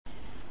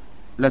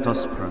Let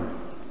us pray.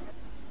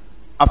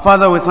 Our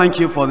Father, we thank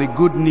you for the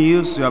good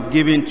news you have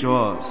given to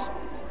us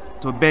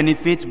to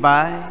benefit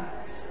by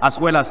as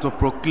well as to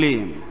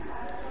proclaim.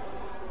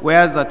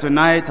 Whereas that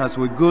tonight, as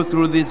we go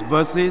through these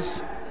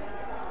verses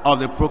of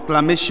the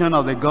proclamation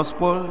of the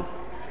gospel,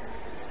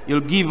 you'll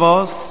give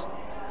us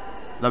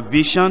the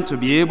vision to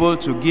be able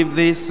to give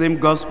this same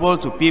gospel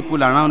to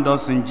people around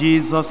us in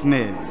Jesus'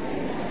 name.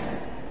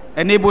 Amen.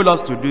 Enable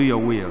us to do your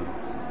will.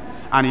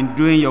 And in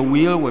doing your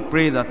will, we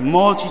pray that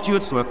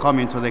multitudes will come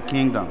into the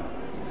kingdom.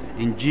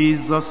 In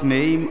Jesus'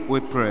 name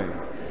we pray.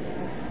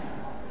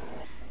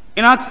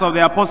 In Acts of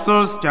the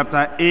Apostles,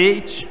 chapter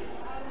 8,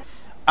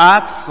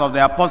 Acts of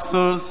the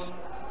Apostles,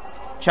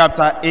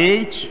 chapter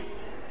 8,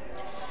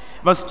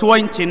 verse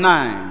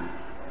 29.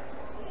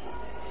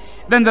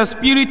 Then the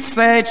Spirit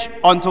said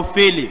unto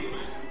Philip,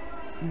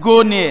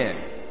 Go near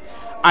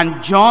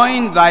and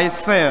join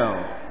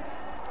thyself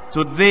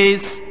to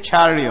this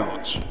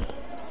chariot.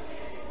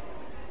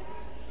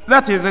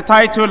 That is the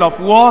title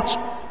of what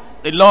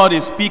the Lord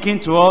is speaking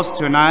to us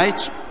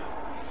tonight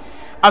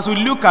as we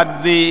look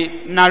at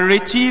the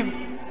narrative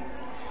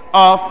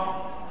of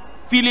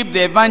Philip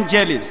the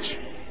evangelist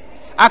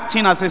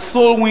acting as a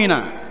soul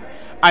winner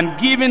and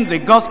giving the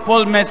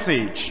gospel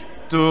message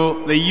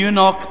to the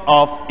eunuch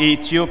of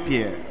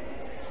Ethiopia.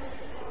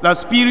 The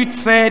Spirit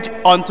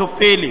said unto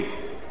Philip,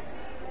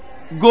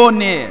 Go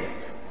near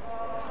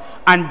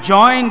and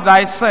join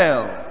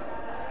thyself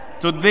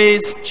to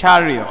this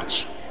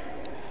chariot.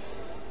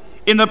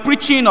 In the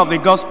preaching of the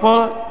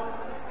gospel,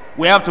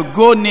 we have to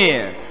go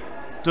near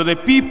to the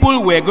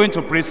people we are going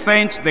to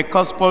present the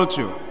gospel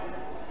to.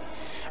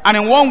 And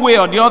in one way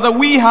or the other,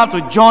 we have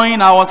to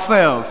join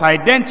ourselves,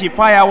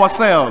 identify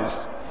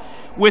ourselves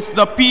with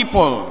the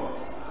people.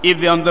 If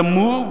they're on the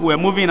move, we're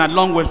moving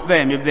along with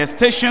them. If they're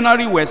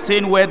stationary, we're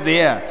staying where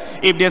they are.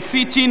 If they're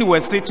sitting, we're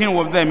sitting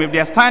with them. If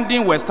they're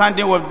standing, we're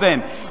standing with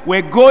them.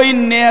 We're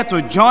going near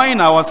to join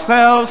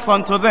ourselves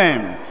unto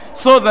them,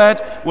 so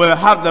that we'll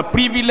have the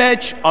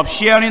privilege of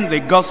sharing the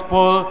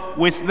gospel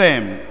with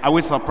them. Are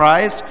we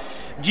surprised?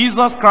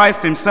 Jesus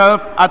Christ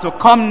himself had to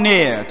come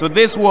near to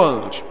this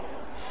world,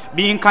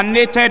 be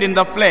incarnated in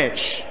the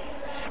flesh,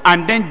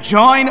 and then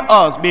join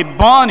us, be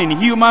born in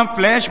human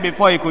flesh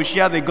before he could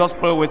share the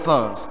gospel with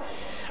us.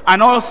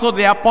 And also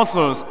the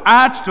apostles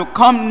had to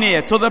come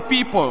near to the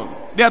people.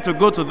 They had to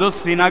go to those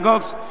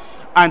synagogues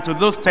and to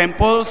those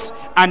temples,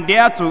 and they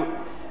had to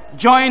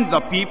join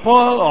the people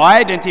or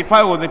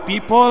identify with the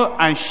people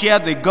and share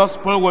the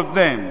gospel with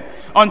them,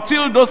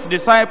 until those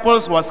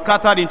disciples were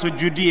scattered into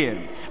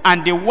Judea,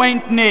 and they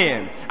went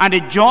near and they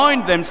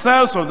joined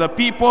themselves with the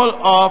people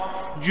of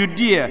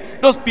Judea.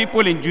 Those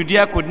people in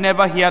Judea could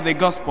never hear the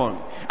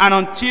gospel, and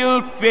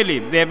until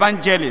Philip the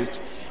evangelist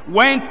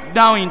went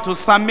down into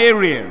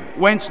Samaria,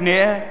 went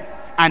near,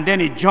 and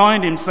then he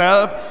joined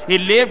himself. He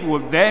lived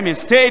with them, he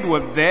stayed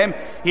with them,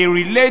 he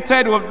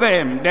related with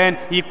them. Then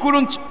he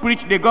couldn't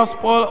preach the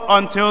gospel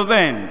until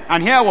then.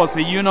 And here was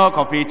a eunuch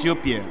of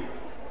Ethiopia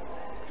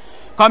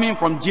coming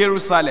from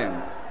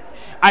Jerusalem,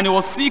 and he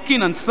was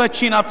seeking and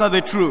searching after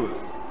the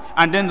truth.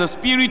 And then the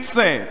Spirit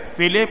said,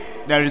 Philip,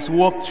 there is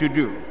work to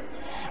do,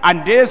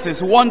 and this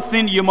is one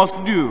thing you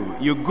must do.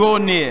 You go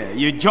near,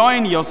 you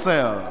join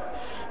yourself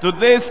to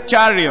this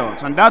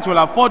chariot, and that will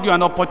afford you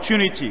an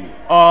opportunity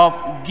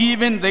of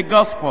giving the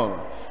gospel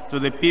to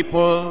the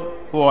people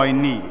who are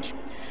in need.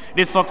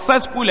 The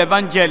successful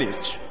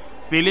evangelist,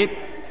 Philip,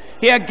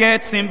 here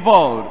gets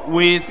involved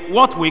with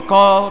what we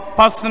call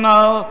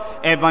personal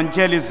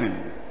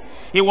evangelism.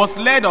 He was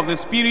led of the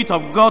Spirit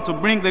of God to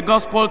bring the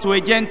gospel to a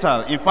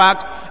Gentile. In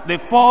fact, the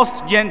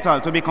first Gentile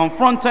to be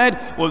confronted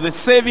with the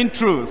saving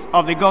truth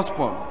of the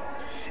gospel.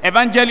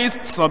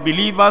 Evangelists or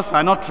believers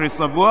are not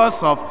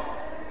reservoirs of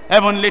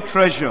heavenly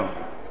treasure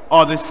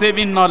or the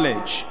saving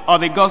knowledge or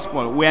the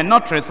gospel. We are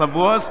not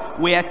reservoirs,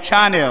 we are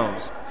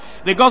channels.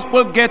 The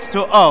gospel gets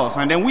to us,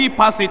 and then we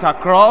pass it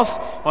across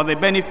for the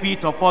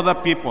benefit of other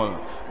people.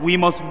 We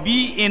must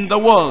be in the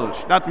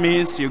world. That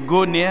means you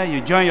go near,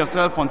 you join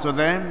yourself unto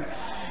them,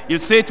 you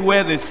sit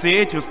where they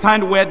sit, you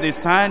stand where they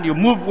stand, you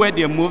move where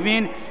they're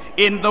moving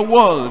in the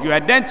world. You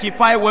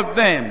identify with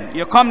them,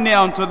 you come near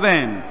unto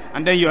them,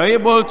 and then you're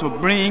able to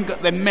bring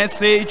the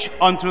message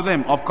unto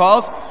them, of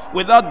course,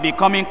 without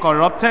becoming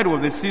corrupted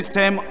with the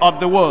system of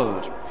the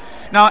world.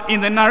 Now, in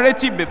the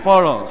narrative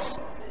before us,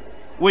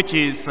 which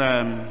is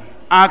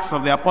Acts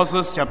of the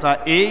Apostles chapter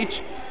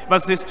 8,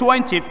 verses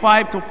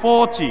 25 to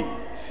 40,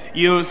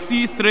 you'll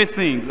see three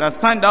things that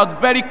stand out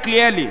very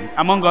clearly,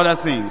 among other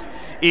things,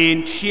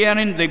 in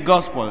sharing the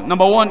gospel.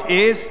 Number one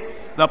is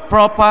the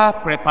proper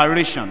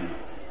preparation.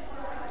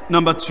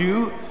 Number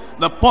two,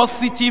 the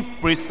positive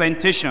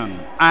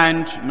presentation.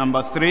 And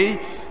number three,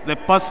 the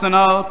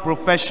personal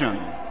profession.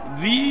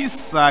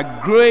 These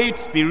are great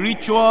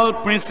spiritual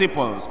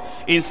principles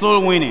in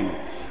soul winning,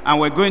 and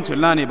we're going to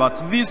learn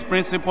about this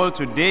principle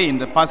today in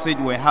the passage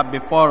we have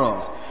before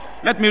us.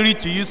 Let me read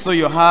to you so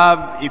you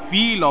have a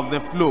feel of the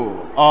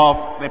flow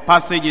of the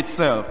passage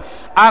itself.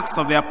 Acts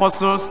of the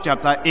Apostles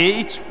chapter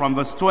 8 from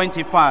verse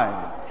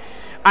 25.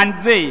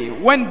 And they,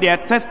 when they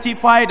had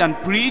testified and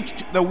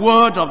preached the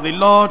word of the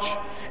Lord,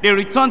 they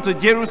returned to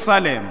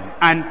Jerusalem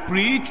and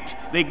preached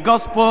the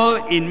gospel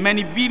in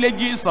many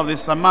villages of the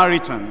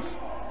Samaritans.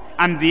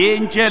 And the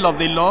angel of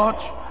the Lord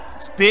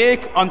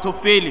spake unto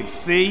Philip,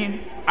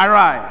 saying,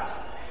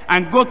 Arise,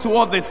 and go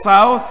toward the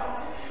south,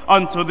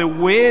 unto the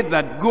way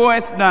that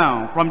goeth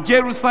down from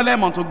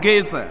Jerusalem unto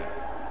Gaza,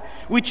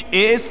 which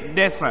is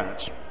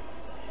desert.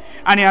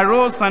 And he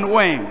arose and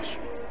went,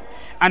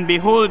 and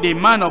behold, a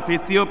man of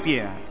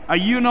Ethiopia, a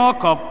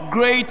eunuch of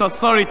great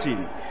authority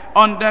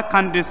under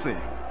Candace,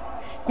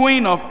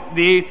 queen of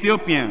the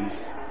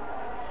Ethiopians,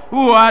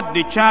 who had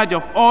the charge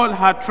of all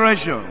her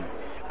treasure,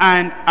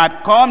 and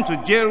had come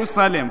to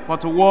Jerusalem for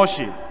to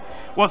worship,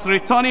 was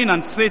returning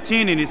and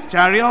sitting in his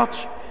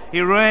chariot.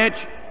 He read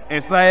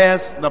Isaiah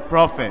the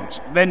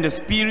prophet. Then the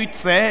Spirit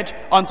said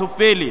unto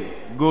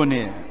Philip, Go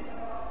near,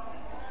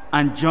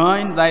 and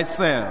join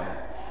thyself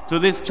to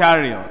this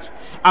chariot.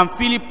 And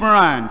Philip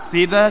ran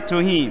thither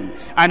to him,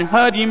 and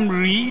heard him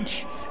read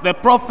the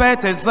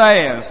prophet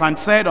Isaiah, and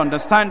said,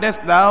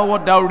 Understandest thou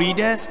what thou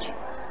readest?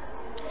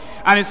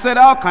 And he said,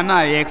 How can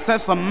I,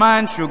 except some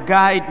man should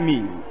guide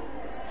me?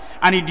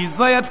 And he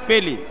desired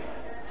Philip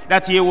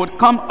that he would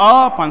come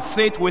up and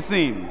sit with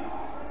him.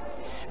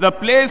 The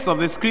place of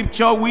the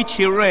scripture which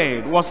he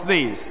read was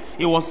this: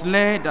 He was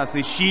led as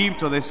a sheep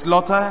to the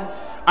slaughter,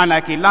 and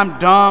like a lamb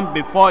dumb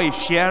before his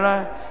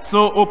shearer,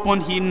 so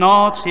opened he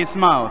not his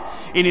mouth.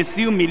 In his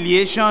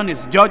humiliation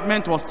his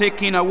judgment was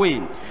taken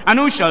away. And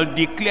who shall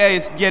declare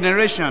his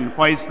generation?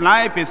 For his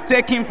life is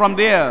taken from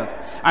the earth.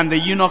 And the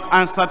eunuch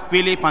answered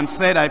Philip and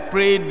said, I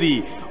pray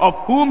thee, of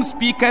whom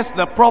speakest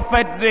the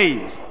prophet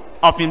this?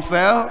 Of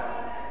himself,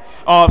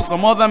 or of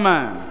some other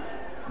man?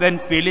 Then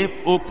Philip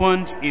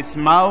opened his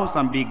mouth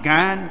and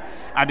began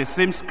at the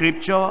same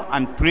scripture,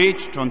 and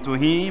preached unto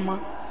him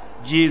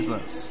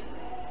Jesus.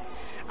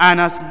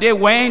 And as they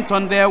went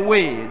on their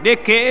way, they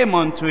came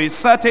unto a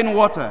certain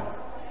water.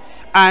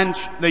 And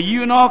the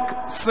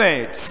eunuch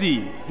said,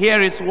 See,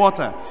 here is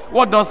water.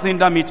 What doth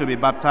hinder me to be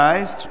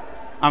baptized?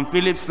 And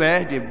Philip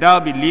said, If thou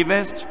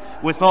believest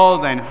with all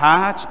thine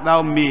heart,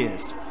 thou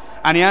mayest.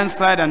 And he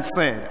answered and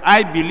said,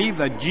 I believe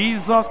that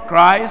Jesus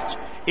Christ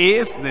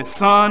is the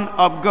Son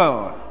of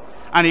God.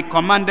 And he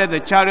commanded the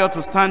chariot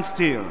to stand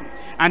still.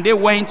 And they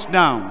went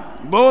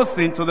down, both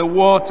into the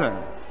water,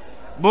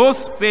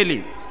 both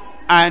Philip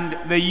and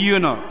the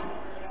eunuch,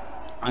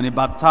 and he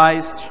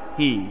baptized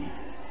him.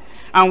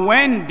 And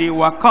when they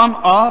were come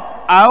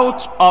up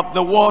out of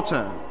the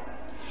water,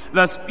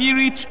 the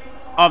Spirit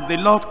of the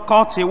Lord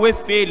caught away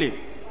Philip,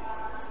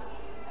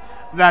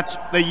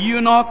 that the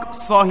eunuch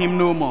saw him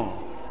no more.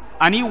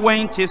 And he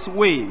went his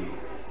way,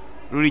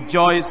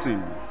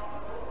 rejoicing.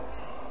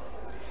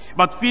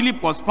 But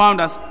Philip was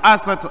found at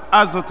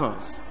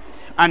Azotus,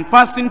 and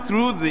passing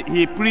through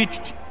he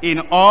preached in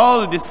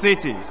all the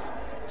cities,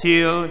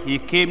 till he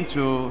came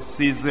to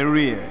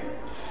Caesarea.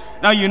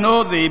 Now you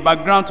know the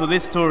background to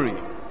this story.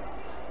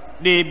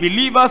 The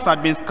believers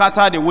had been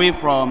scattered away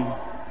from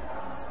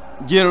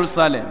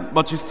Jerusalem,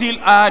 but you still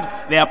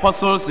had the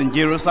apostles in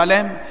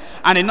Jerusalem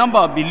and a number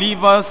of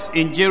believers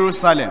in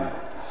Jerusalem.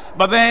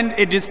 But then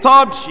it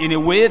disturbed in a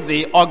way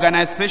the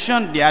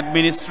organization, the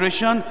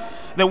administration,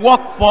 the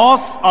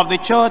workforce of the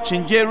church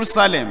in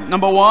Jerusalem.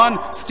 Number one,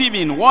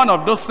 Stephen, one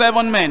of those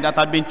 7 men that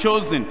had been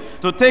chosen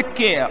to take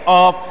care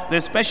of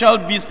the special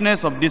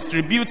business of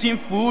distributing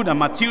food and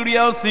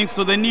material things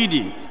to the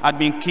needy, had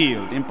been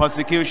killed in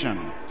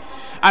persecution.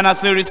 And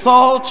as a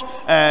result,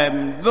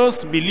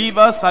 those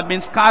believers had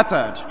been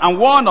scattered. And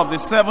one of the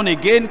 7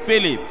 again,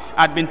 Philip,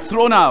 had been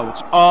thrown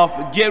out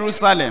of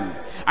Jerusalem.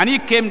 And he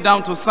came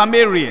down to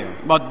Samaria.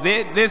 But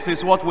this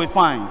is what we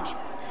find.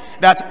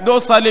 That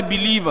those early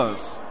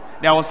believers,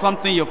 there was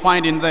something you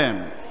find in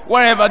them.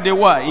 Wherever they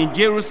were, in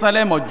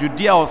Jerusalem or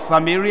Judea or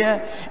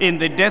Samaria, in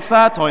the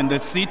desert or in the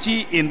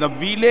city, in the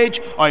village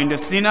or in the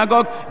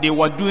synagogue, they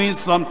were doing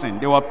something.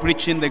 They were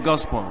preaching the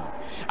gospel.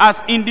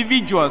 As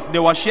individuals, they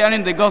were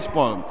sharing the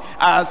gospel.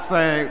 As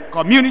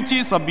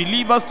communities of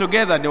believers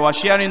together, they were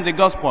sharing the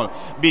gospel.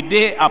 Be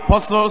they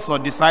apostles or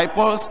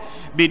disciples,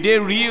 be they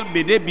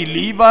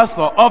believers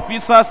or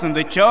officers in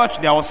the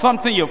church, there was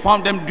something you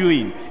found them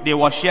doing. They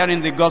were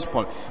sharing the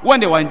gospel. When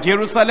they were in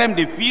Jerusalem,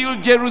 they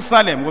filled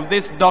Jerusalem with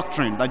this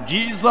doctrine that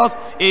Jesus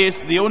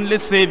is the only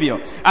Savior.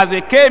 As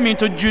they came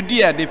into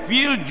Judea, they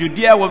filled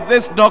Judea with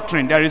this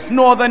doctrine. There is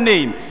no other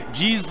name,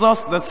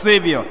 Jesus the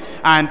Savior.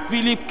 And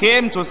Philip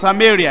came to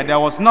Samaria. There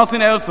was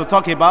nothing else to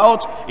talk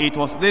about. It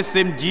was this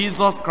same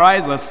Jesus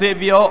Christ, the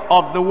Savior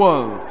of the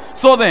world.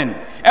 So then,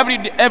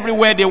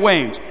 everywhere they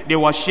went, they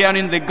were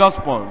sharing the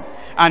gospel.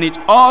 And it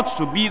ought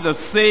to be the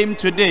same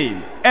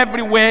today.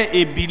 Everywhere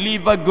a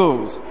believer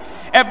goes,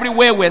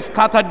 everywhere we're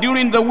scattered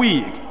during the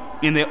week,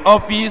 in the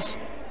office,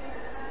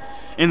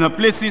 in the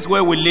places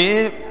where we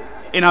live,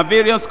 in our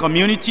various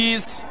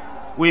communities,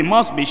 we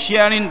must be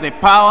sharing the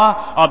power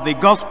of the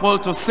gospel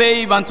to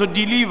save and to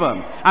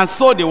deliver. And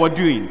so they were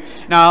doing.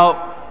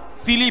 Now,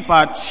 Philip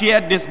had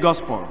shared this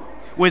gospel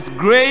with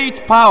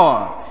great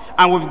power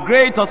and with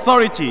great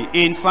authority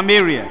in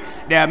Samaria.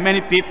 there are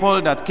many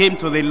people that came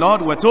to the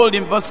Lord. We're told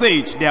in verse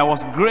 8, there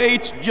was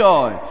great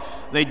joy.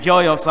 The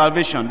joy of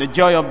salvation, the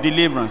joy of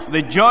deliverance,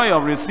 the joy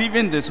of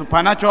receiving the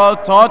supernatural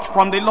touch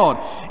from the Lord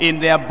in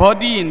their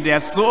body, in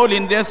their soul,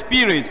 in their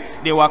spirit.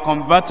 They were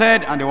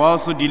converted and they were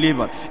also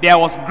delivered. There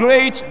was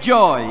great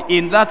joy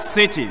in that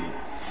city.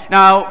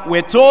 Now,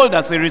 we're told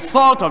as a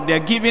result of their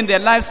giving their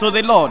lives to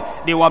the Lord,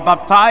 they were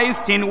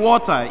baptized in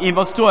water in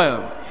verse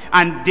 12.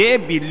 And they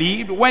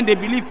believed, when they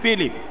believed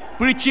Philip,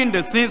 preaching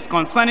the things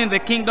concerning the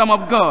kingdom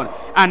of God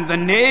and the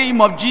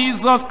name of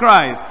Jesus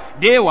Christ,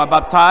 they were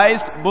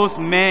baptized, both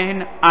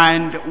men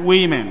and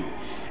women.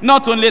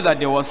 Not only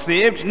that they were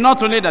saved,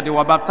 not only that they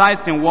were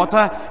baptized in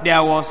water,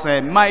 there was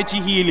a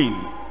mighty healing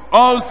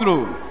all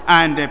through,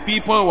 and the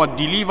people were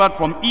delivered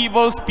from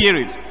evil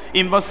spirits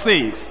in verse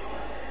 6.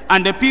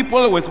 And the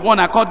people with one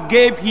accord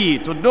gave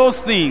heed to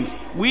those things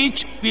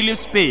which Philip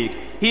spake,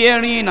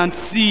 hearing and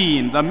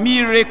seeing the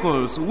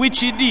miracles which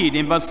he did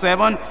in verse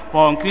 7.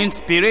 For unclean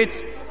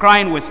spirits,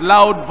 crying with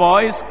loud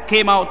voice,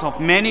 came out of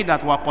many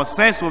that were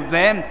possessed with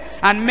them,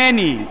 and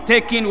many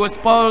taken with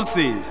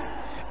palsies,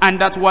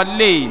 and that were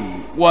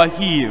lame were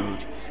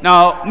healed.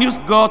 Now news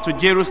got to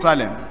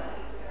Jerusalem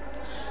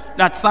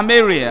that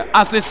Samaria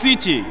as a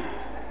city,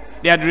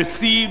 they had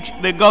received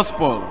the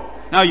gospel.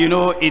 Now, you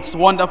know, it's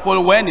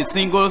wonderful when a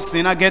single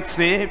sinner gets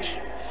saved,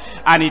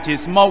 and it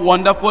is more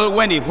wonderful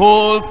when a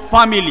whole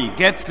family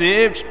gets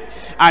saved,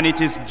 and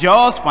it is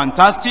just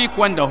fantastic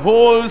when the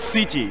whole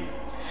city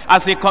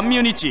as a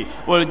community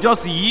will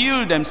just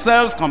yield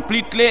themselves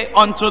completely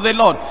unto the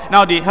Lord.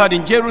 Now they heard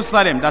in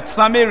Jerusalem that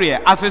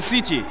Samaria as a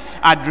city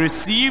had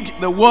received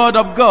the word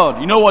of God.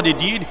 You know what they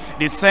did?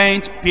 They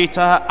sent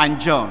Peter and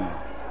John.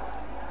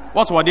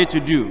 What were they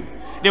to do?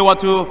 They were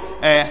to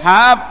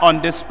have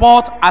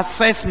on-the-spot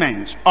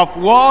assessment of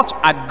what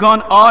had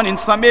gone on in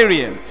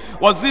Samaria.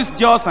 Was this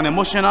just an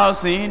emotional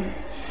thing?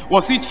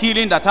 Was it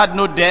healing that had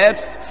no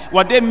depths?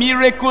 Were there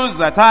miracles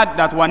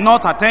that were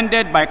not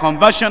attended by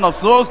conversion of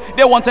souls?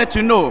 They wanted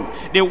to know.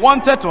 They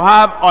wanted to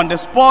have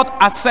on-the-spot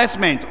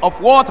assessment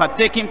of what had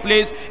taken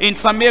place in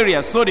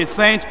Samaria. So they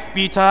sent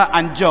Peter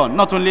and John.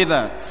 Not only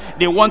that,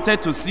 they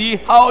wanted to see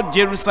how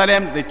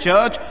Jerusalem, the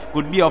church,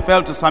 could be of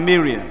help to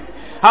Samaria,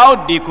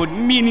 how they could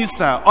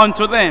minister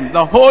unto them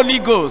the Holy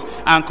Ghost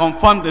and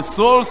confirm the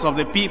souls of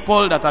the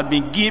people that had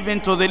been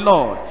given to the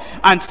Lord.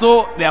 And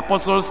so the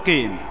apostles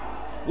came.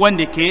 When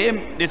they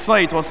came, they saw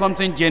it was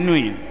something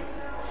genuine.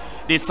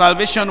 The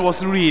salvation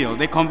was real.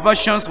 The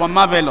conversions were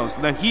marvelous.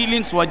 The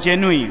healings were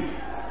genuine.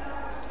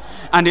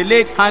 And they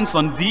laid hands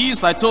on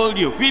these. I told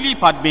you, Philip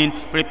had been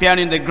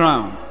preparing the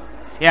ground.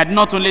 He had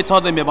not only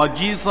taught them about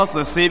Jesus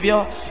the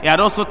Savior, he had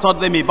also taught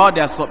them about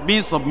their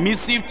being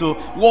submissive to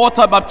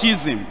water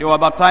baptism. They were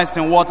baptized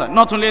in water.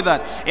 Not only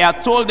that, he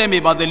had told them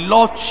about the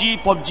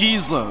lordship of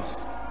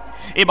Jesus,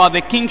 about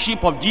the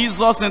kingship of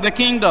Jesus in the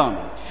kingdom,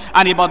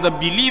 and about the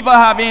believer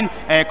having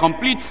a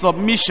complete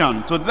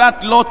submission to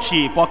that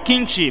lordship or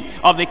kingship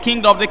of the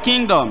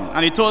kingdom.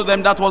 And he told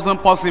them that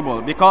wasn't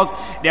possible, because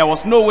there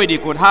was no way they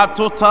could have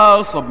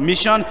total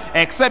submission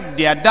except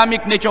the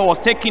Adamic nature was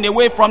taken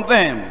away from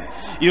them.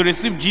 You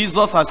receive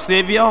Jesus as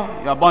Savior,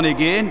 you are born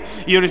again.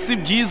 You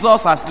receive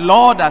Jesus as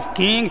Lord, as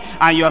King,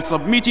 and you are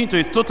submitting to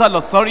his total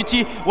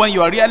authority when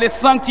you are really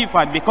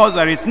sanctified, because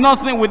there is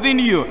nothing within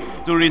you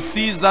to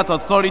resist that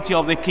authority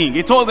of the King.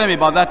 He told them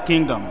about that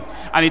kingdom.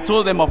 And he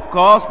told them, of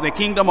course, the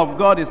kingdom of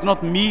God is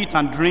not meat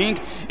and drink.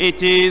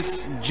 It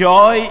is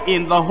joy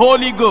in the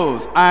Holy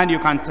Ghost. And you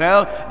can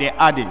tell the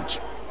adage.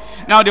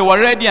 Now they were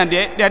ready, and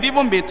they had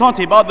even been taught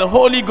about the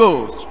Holy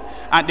Ghost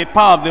and the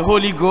power of the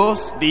Holy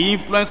Ghost, the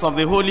influence of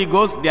the Holy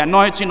Ghost, the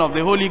anointing of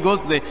the Holy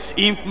Ghost, the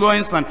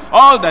influence and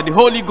all that the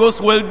Holy Ghost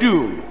will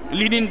do,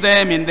 leading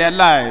them in their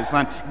lives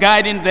and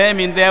guiding them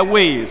in their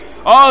ways.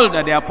 All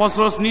that the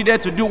apostles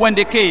needed to do when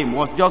they came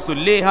was just to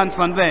lay hands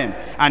on them,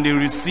 and they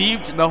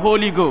received the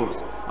Holy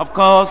Ghost. Of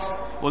course,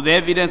 with the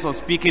evidence of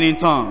speaking in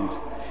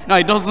tongues. Now,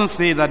 it doesn't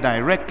say that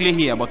directly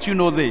here, but you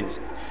know this,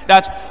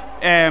 that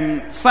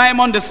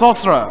Simon the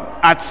sorcerer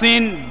had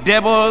seen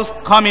devils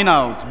coming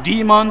out,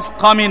 demons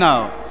coming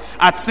out,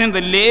 had seen the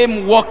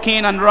lame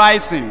walking and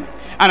rising,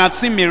 and had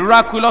seen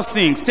miraculous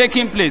things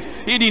taking place.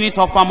 He didn't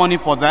offer money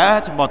for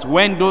that, but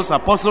when those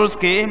apostles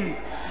came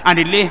and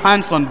they laid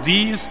hands on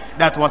these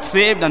that were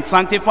saved and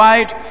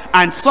sanctified,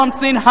 and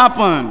something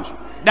happened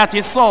that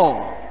he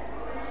saw.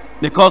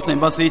 Because in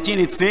verse 18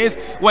 it says,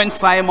 when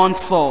Simon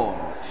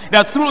saw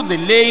that through the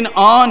laying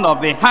on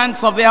of the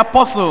hands of the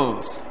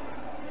apostles,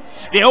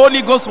 the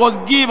Holy Ghost was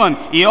given,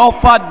 he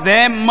offered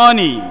them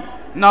money.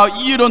 Now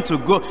you don't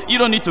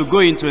need to go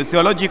into a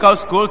theological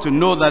school to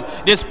know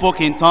that they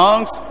spoke in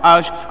tongues.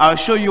 I'll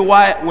show you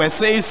why we're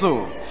saying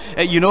so.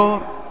 You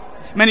know,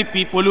 many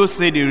people who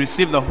say they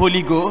receive the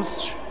Holy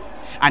Ghost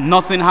and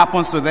nothing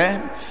happens to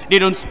them, they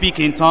don't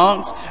speak in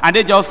tongues, and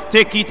they just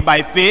take it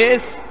by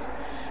faith.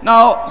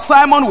 Now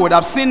Simon would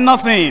have seen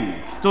nothing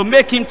to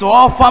make him to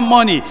offer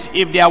money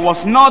if there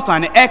was not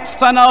an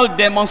external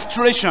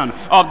demonstration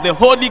of the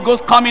Holy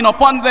Ghost coming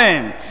upon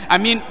them. I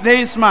mean,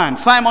 this man,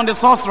 Simon the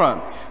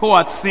sorcerer, who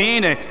had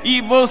seen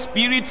evil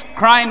spirits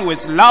crying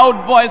with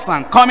loud voice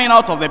and coming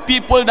out of the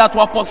people that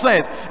were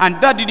possessed. And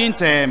that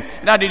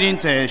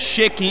didn't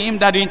shake him,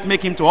 that didn't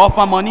make him to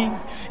offer money.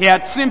 He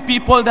had seen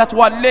people that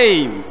were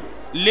lame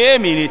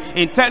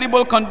in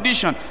terrible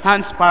condition,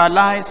 hands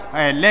paralyzed,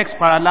 legs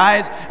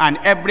paralyzed, and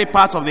every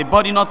part of the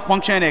body not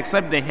functioning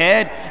except the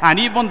head, and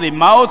even the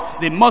mouth,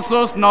 the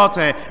muscles not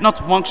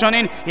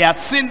functioning. He had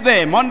seen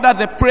them under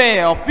the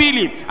prayer of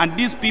Philip, and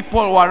these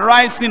people were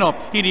rising up.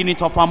 He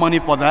didn't offer money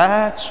for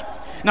that.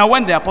 Now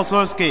when the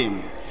apostles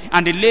came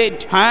and they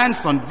laid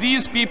hands on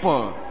these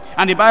people,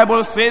 and the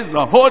Bible says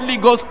the Holy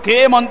Ghost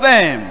came on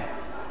them,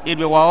 they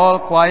were all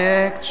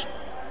quiet,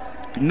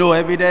 no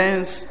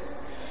evidence,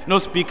 no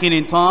speaking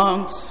in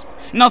tongues,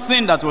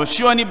 nothing that will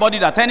show anybody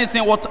that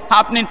anything was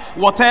happening,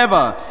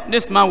 whatever.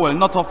 This man will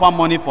not offer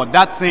money for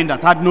that thing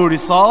that had no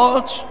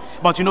result.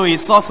 But you know, he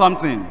saw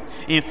something.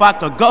 In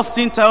fact,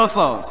 Augustine tells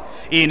us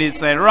in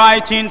his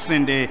writings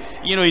in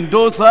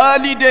those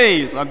early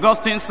days,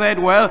 Augustine said,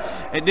 well,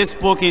 they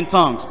spoke in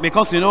tongues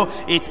because, you know,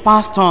 it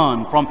passed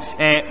on from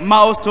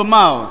mouth to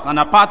mouth. And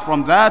apart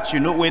from that, you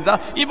know,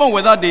 even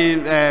without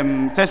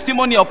the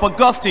testimony of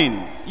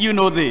Augustine, you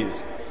know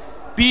this,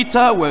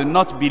 Peter will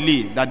not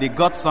believe that they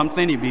got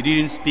something if they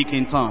didn't speak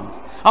in tongues.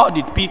 How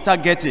did Peter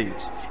get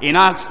it? In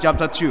Acts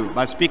chapter 2,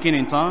 by speaking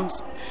in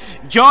tongues.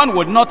 John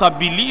would not have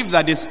believed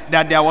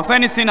that there was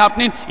anything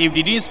happening if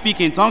they didn't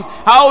speak in tongues.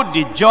 How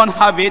did John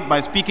have it?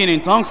 By speaking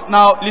in tongues.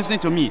 Now listen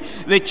to me.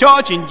 The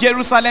church in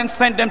Jerusalem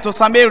sent them to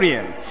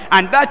Samaria,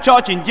 and that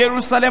church in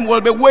Jerusalem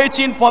will be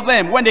waiting for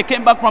them when they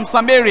came back from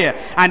Samaria,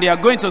 and they are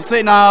going to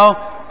say,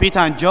 now Peter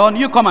and John,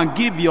 you come and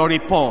give your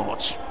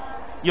report,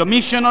 your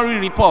missionary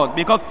report,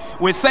 because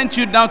we sent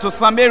you down to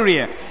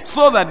Samaria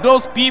so that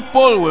those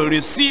people will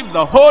receive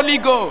the Holy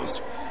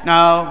Ghost.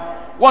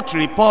 Now, what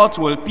report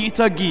will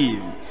Peter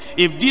give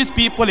if these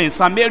people in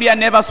Samaria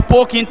never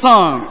spoke in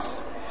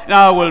tongues?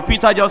 Now, will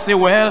Peter just say,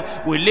 well,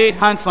 we laid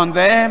hands on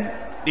them,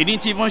 they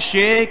didn't even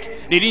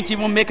shake, they didn't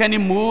even make any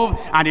move,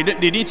 and they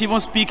didn't even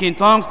speak in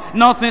tongues,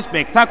 nothing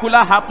spectacular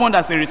happened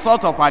as a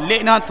result of our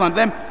laying hands on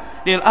them?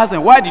 They'll ask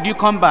them, why did you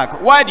come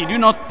back? Why did you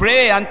not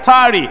pray and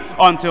tarry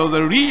until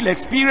the real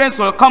experience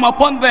will come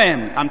upon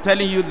them? I'm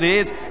telling you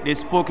this, they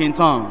spoke in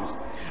tongues.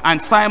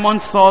 And Simon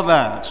saw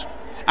that.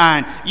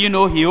 And, you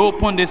know, he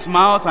opened his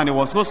mouth and he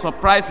was so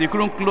surprised he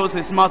couldn't close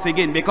his mouth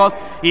again because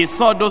he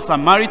saw those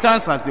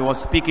Samaritans as they were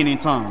speaking in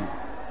tongues.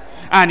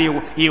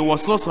 And he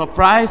was so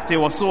surprised, he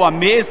was so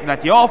amazed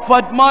that he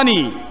offered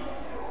money.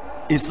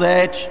 He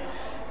said,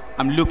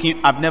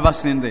 I've never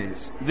seen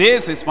this.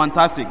 This is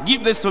fantastic.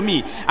 Give this to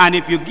me. And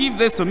if you give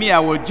this to me, I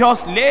will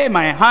just lay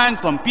my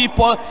hands on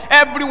people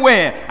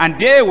everywhere, and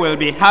they will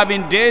be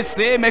having the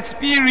same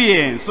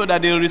experience so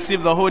that they'll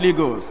receive the Holy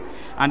Ghost.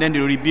 And then they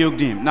rebuked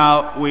him.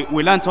 Now, we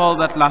learned all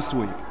that last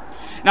week.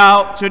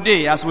 Now,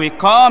 today, as we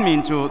come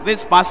into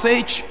this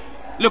passage,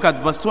 look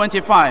at verse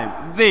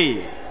 25.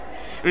 They,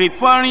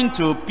 referring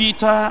to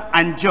Peter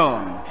and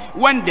John,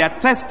 when they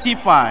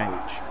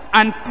testified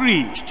and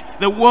preached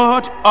the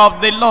word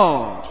of the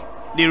Lord,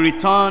 they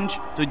returned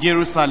to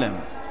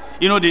Jerusalem.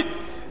 You know,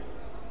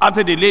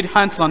 after they laid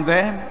hands on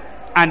them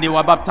and they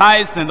were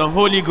baptized in the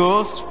Holy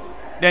Ghost,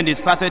 then they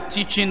started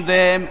teaching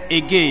them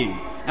again.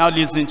 Now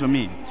listen to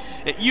me.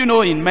 You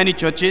know, in many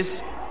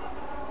churches,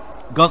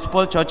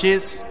 gospel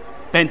churches,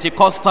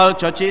 Pentecostal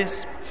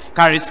churches,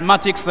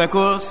 charismatic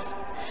circles,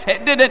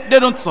 they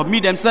don't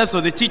submit themselves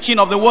to the teaching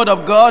of the word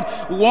of God.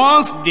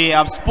 Once they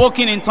have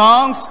spoken in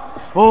tongues,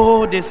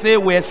 oh, they say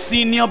we're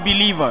senior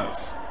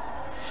believers,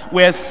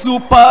 we're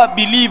super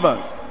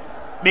believers,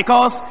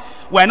 because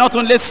we're not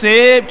only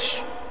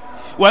saved,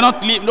 we're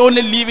not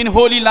only living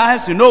holy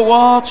lives. You know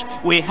what?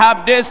 We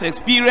have this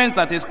experience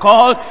that is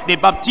called the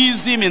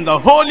baptism in the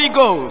Holy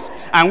Ghost,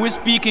 and we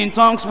speak in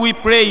tongues, we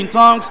pray in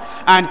tongues,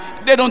 and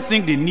they don't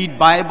think they need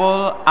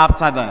Bible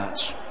after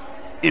that.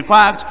 In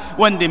fact,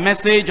 when the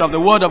message of the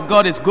word of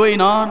God is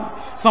going on,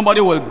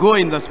 somebody will go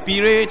in the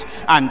spirit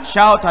and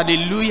shout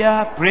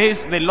hallelujah,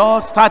 praise the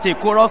Lord, start a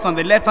chorus on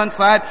the left hand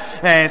side,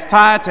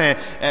 start a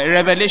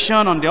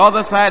revelation on the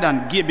other side,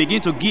 and begin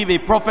to give a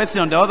prophecy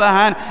on the other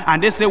hand,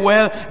 and they say,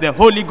 well, the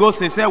Holy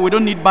Ghost is here, we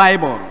don't need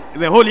Bible.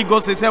 The Holy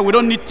Ghost is here, we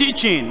don't need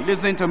teaching.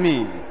 Listen to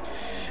me.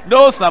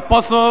 Those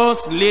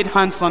apostles laid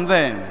hands on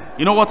them.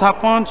 You know what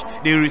happened?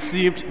 They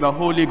received the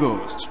Holy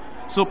Ghost.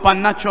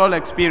 Supernatural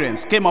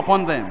experience came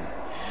upon them.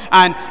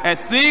 And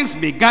as things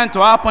began to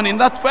happen in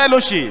that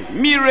fellowship,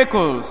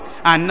 miracles,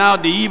 and now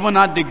they even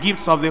had the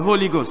gifts of the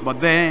Holy Ghost. But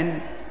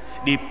then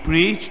they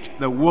preached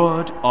the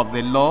word of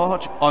the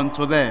Lord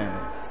unto them.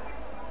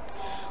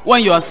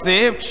 When you are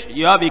saved,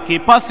 you have a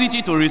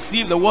capacity to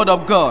receive the word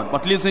of God.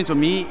 But listen to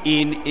me,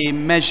 in a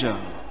measure.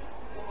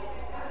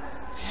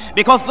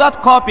 Because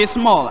that cup is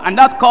small, and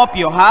that cup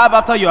you have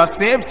after you are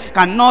saved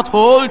cannot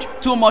hold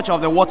too much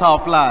of the water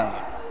of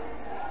life.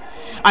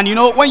 And you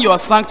know, when you are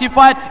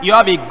sanctified, you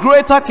have a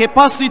greater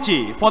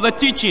capacity for the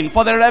teaching,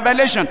 for the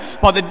revelation,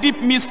 for the deep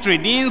mystery,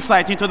 the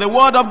insight into the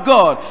word of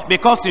God.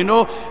 Because, you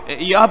know,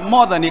 you have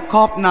more than a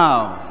cup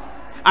now.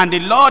 And the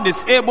Lord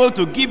is able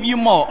to give you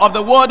more of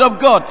the word of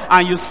God,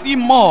 and you see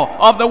more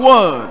of the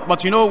word.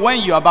 But you know,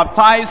 when you are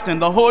baptized in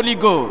the Holy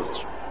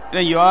Ghost,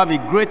 then you have a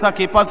greater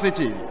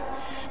capacity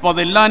for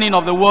the learning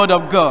of the word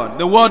of God.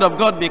 The word of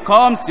God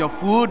becomes your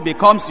food,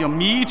 becomes your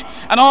meat,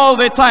 and all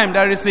the time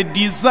there is a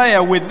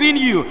desire within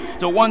you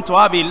to want to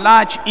have a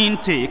large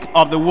intake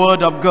of the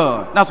word of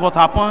God. That's what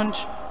happened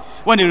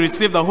when they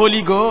received the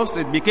Holy Ghost.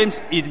 It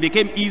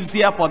became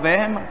easier for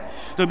them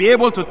to be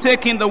able to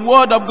take in the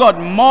word of God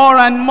more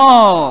and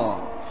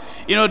more.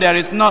 You know, there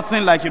is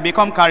nothing like you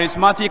become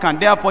charismatic and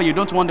therefore you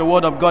don't want the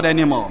word of God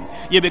anymore.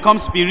 You become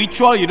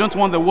spiritual, you don't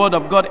want the word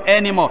of God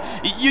anymore.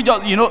 You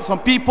know, some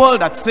people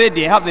that say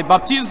they have the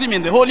baptism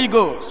in the Holy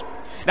Ghost,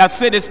 that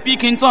say they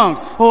speak in tongues.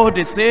 Oh,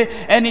 they say,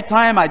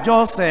 anytime I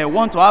just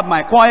want to have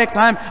my quiet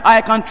time,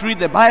 I can't read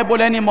the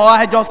Bible anymore.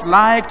 I just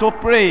like to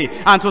pray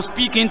and to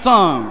speak in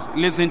tongues.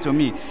 Listen to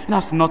me.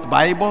 That's not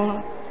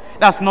Bible.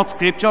 That's not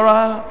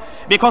scriptural.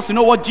 Because you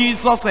know what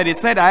Jesus said? He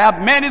said, I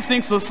have many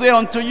things to say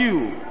unto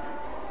you.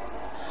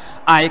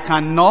 I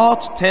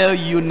cannot tell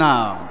you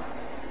now.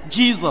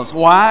 Jesus,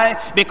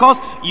 why? Because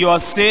you are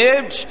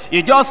saved.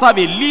 You just have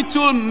a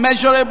little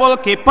measurable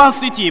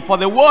capacity for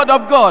the word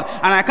of God.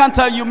 And I can't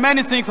tell you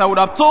many things I would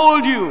have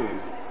told you.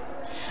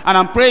 And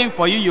I'm praying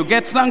for you, you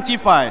get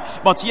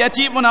sanctified. But yet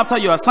even after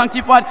you are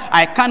sanctified,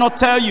 I cannot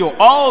tell you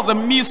all the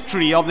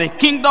mystery of the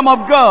kingdom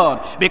of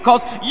God,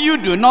 because you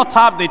do not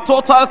have the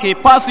total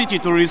capacity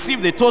to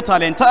receive the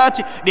total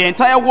entirety, the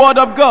entire word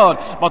of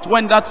God. But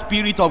when that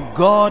Spirit of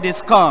God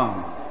is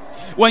come,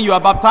 when you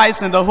are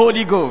baptized in the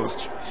Holy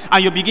Ghost,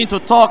 and you begin to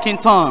talk in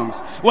tongues,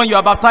 when you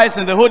are baptized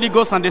in the Holy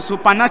Ghost and the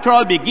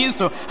supernatural begins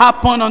to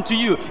happen unto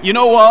you, you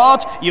know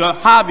what? You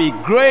have a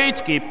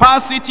great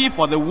capacity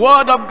for the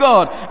word of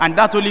God, and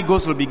that Holy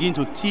Ghost will begin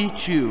to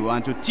teach you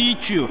and to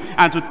teach you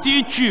and to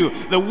teach you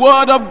the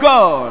word of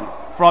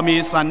God from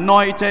his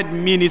anointed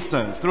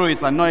ministers, through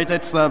his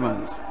anointed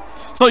servants.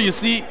 So you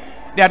see,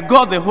 they had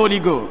got the Holy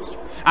Ghost,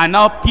 and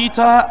now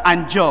Peter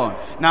and John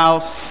now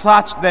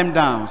sat them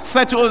down,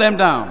 settled them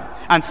down,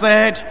 and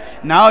said,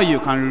 now you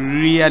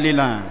can really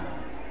learn.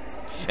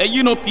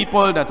 You know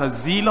people that are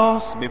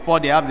zealous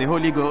before they have the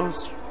Holy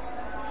Ghost,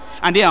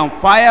 and they are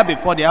on fire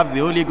before they have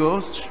the Holy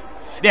Ghost.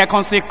 They are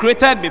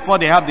consecrated before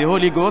they have the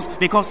Holy Ghost,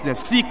 because they're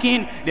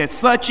seeking, they're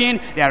searching,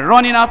 they're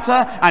running after,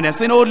 and they're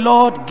saying, oh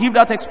Lord, give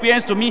that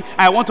experience to me.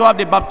 I want to have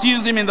the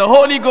baptism in the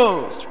Holy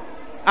Ghost.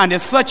 And they're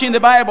searching the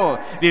Bible.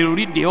 They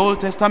read the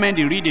Old Testament,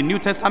 they read the New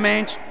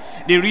Testament,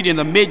 they read in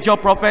the major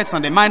prophets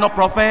and the minor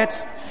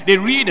prophets, they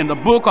read in the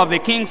book of the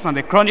Kings and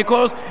the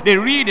Chronicles, they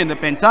read in the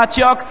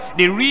Pentateuch,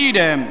 they read,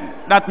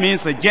 that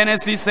means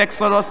Genesis,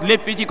 Exodus,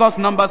 Leviticus,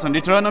 Numbers, and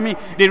Deuteronomy.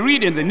 They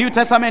read in the New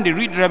Testament, they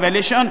read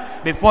Revelation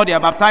before they are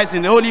baptized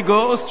in the Holy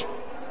Ghost.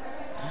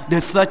 They're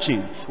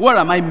searching. Where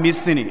am I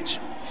missing it?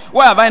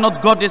 Why have I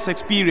not got this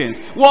experience?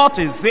 What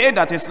is it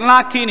that is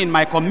lacking in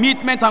my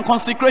commitment and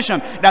consecration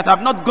that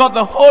I've not got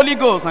the Holy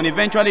Ghost? And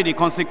eventually they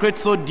consecrate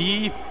so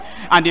deep,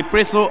 and they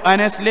pray so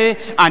earnestly,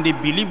 and they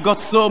believe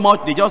God so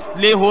much, they just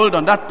lay hold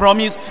on that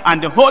promise,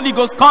 and the Holy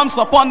Ghost comes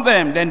upon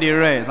them. Then they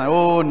rest. And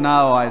oh,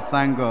 now I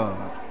thank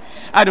God.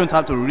 I don't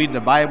have to read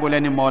the Bible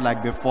anymore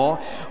like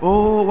before.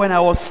 Oh, when I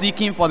was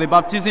seeking for the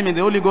baptism in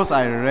the Holy Ghost,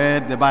 I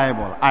read the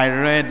Bible. I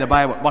read the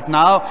Bible. But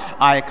now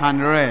I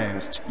can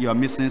rest. You are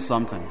missing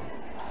something.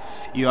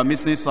 You are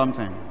missing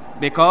something,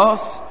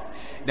 because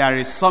there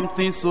is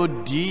something so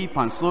deep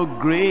and so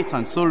great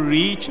and so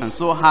rich and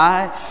so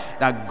high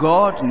that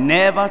God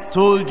never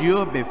told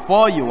you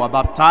before you were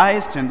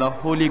baptized in the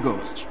Holy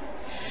Ghost.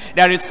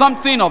 There is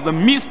something of the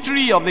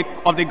mystery of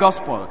the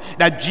gospel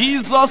that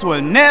Jesus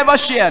will never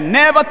share,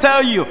 never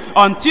tell you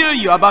until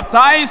you are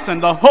baptized in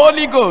the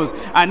Holy Ghost.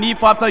 And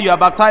if after you are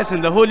baptized in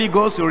the Holy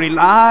Ghost you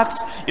relax,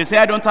 you say,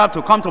 I don't have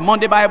to come to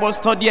Monday Bible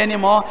study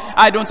anymore.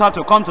 I don't have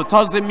to come to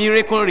Thursday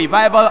Miracle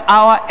Revival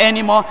Hour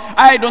anymore.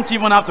 I don't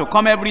even have to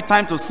come every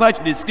time to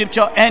search the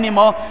scripture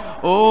anymore.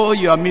 Oh,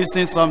 you are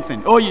missing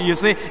something. Oh, you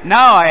say,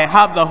 now I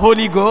have the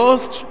Holy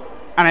Ghost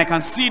and I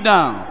can sit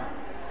down.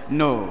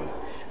 No.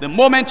 The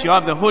moment you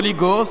have the Holy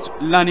Ghost,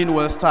 learning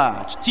will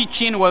start,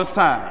 teaching will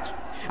start.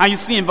 And you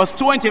see in verse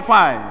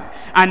 25,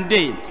 and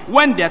they,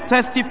 when they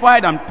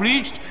testified and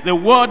preached the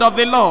word of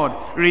the Lord,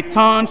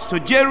 returned to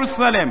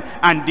Jerusalem,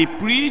 and they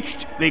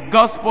preached the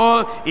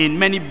gospel in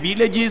many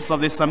villages of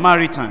the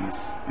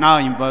Samaritans. Now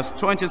in verse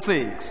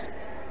 26,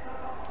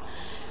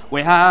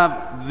 we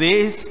have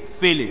this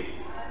Philip.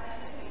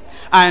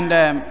 And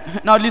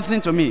now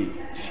listen to me.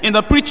 In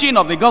the preaching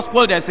of the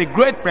gospel, there's a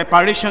great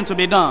preparation to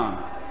be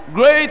done.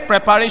 Great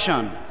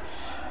preparation.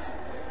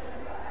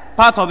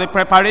 Part of the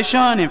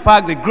preparation, in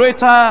fact, the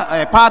greater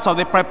part of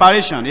the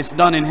preparation is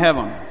done in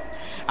heaven.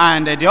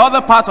 And the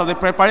other part of the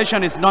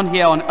preparation is done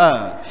here on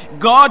earth.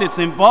 God is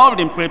involved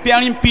in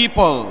preparing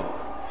people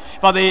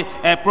for the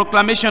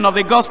proclamation of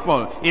the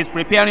gospel. He's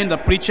preparing the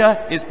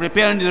preacher, he's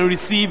preparing the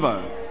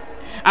receiver.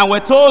 And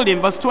we're told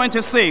in verse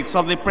 26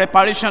 of the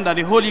preparation that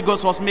the Holy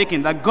Ghost was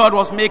making, that God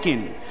was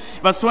making.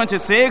 Verse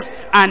 26,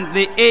 and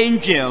the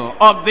angel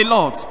of the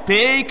Lord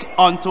spake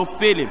unto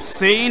Philip,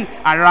 saying,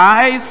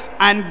 arise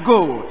and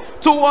go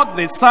toward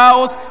the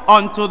south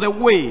unto the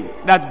way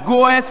that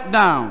goeth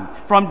down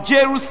from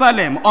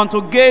Jerusalem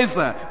unto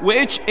Gaza,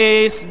 which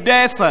is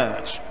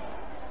desert.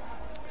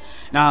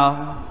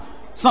 Now,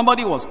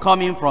 somebody was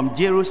coming from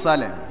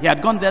Jerusalem. He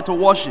had gone there to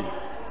worship.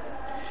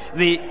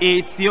 The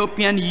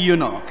Ethiopian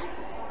eunuch.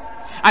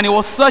 And he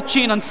was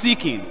searching and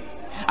seeking.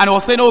 And he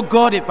was saying, oh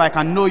God, if I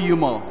can know you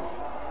more.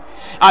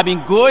 I've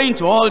been going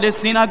to all this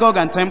synagogue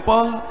and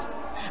temple,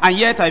 and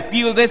yet I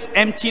feel this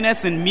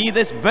emptiness in me,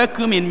 this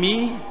vacuum in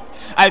me.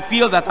 I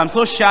feel that I'm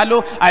so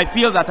shallow. I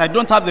feel that I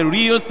don't have the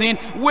real thing.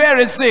 Where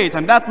is it?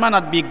 And that man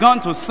had begun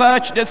to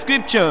search the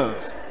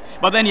scriptures.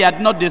 But then he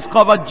had not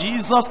discovered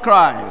Jesus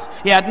Christ.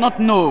 He had not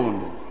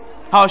known.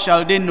 How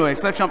shall they know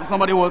except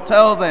somebody will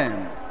tell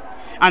them?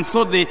 And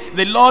so the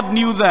Lord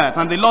knew that,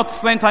 and the Lord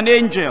sent an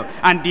angel,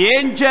 and the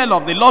angel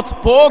of the Lord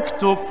spoke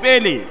to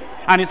Philip,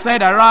 and he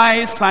said,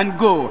 arise and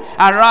go,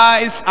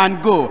 arise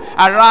and go,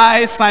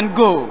 arise and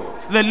go.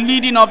 The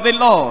leading of the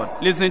Lord.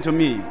 Listen to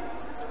me.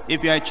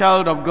 If you're a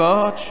child of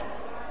God,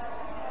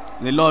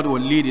 the Lord will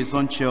lead his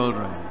own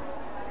children.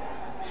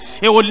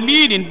 He will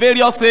lead in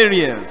various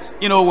areas.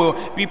 You know,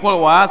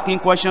 people were asking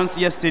questions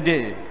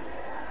yesterday.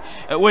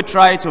 We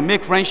try to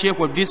make friendship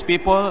with these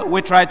people.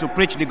 We try to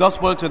preach the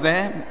gospel to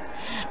them,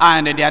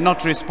 and they are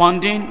not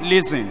responding.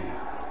 Listen,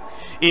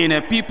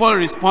 in people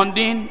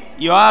responding,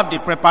 you have the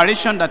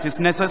preparation that is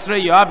necessary,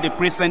 you have the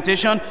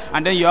presentation,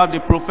 and then you have the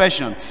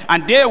profession.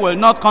 And they will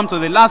not come to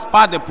the last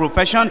part, the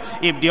profession,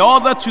 if the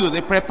other two,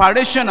 the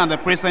preparation and the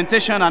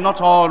presentation, are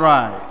not all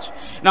right.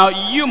 Now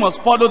you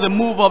must follow the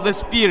move of the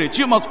Spirit.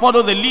 You must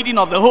follow the leading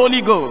of the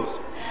Holy Ghost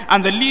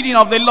and the leading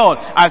of the Lord,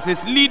 as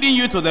is leading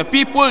you to the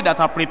people that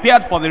are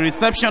prepared for the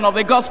reception of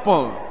the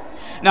gospel.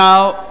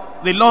 Now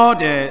the Lord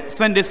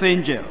sent this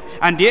angel,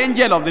 and the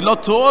angel of the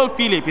Lord told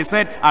Philip, he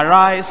said,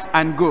 arise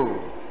and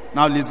go.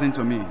 Now listen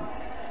to me.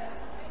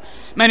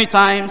 Many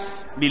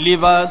times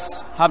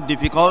believers have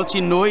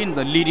difficulty knowing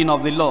the leading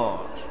of the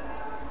Lord.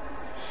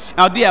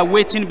 Now they are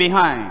waiting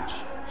behind,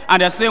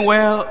 and they're saying,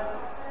 well,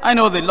 I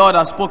know the Lord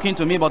has spoken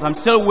to me, but I'm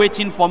still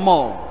waiting for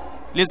more.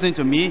 Listen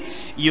to me.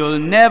 You'll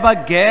never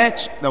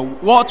get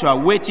what you are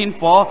waiting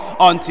for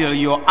until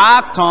you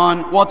act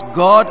on what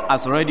God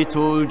has already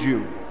told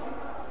you.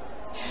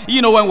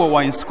 You know, when we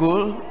were in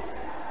school,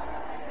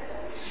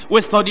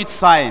 we studied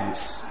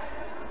science,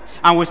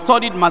 and we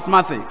studied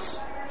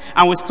mathematics,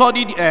 and we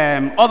studied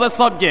other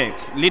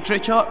subjects,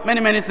 literature,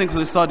 many things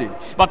we studied.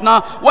 But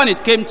now, when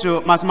it came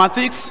to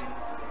mathematics,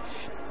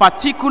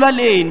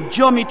 particularly in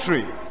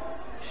geometry,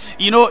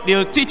 you know,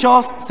 they'll teach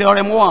us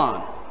theorem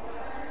 1.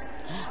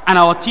 And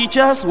our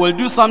teachers will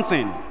do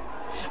something.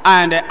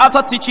 And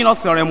after teaching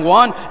us theorem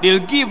 1, they'll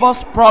give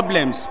us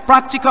problems,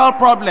 practical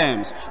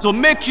problems, to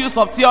make use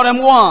of theorem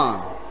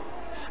 1.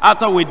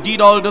 After we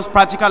did all those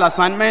practical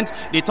assignments,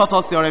 they taught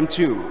us theorem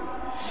 2.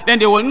 Then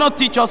they will not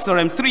teach us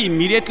theorem 3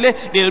 immediately.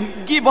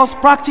 They'll give us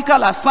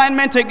practical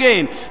assignment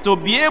again to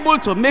be able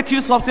to make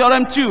use of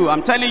theorem 2.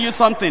 I'm telling you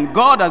something.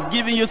 God has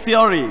given you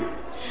theory.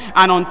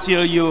 And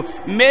until you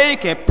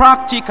make a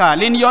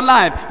practical in your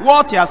life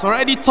what he has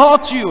already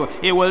taught you,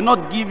 he will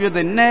not give you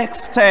the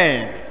next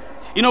step.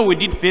 You know, we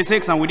did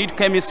physics and we did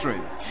chemistry,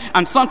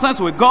 and sometimes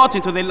we got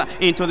into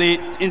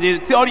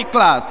the theory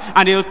class,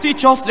 and they'll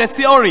teach us the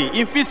theory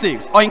in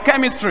physics or in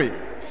chemistry,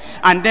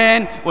 and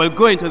then we'll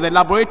go into the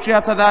laboratory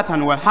after that,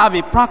 and we'll have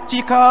a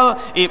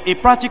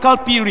practical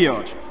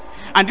period.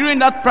 And during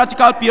that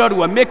practical period,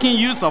 we're making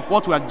use of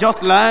what we had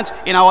just learned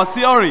in our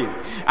theory.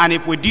 And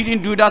if we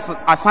didn't do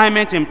that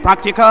assignment in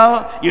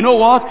practical, you know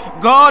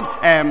what? God,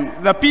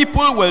 the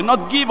people will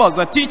not give us,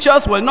 the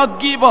teachers will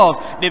not give us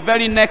the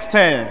very next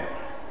step.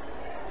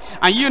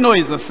 And you know,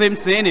 it's the same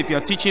thing if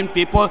you're teaching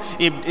people.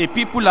 If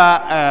people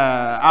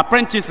are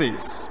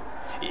apprentices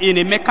in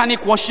a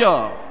mechanic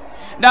workshop,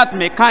 that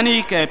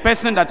mechanic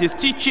person that is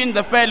teaching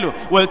the fellow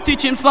will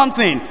teach him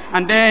something,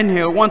 and then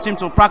he'll want him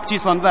to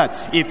practice on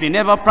that. If he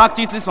never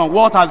practices on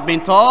what has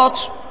been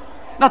taught,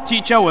 that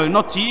teacher will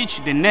not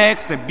teach the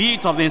next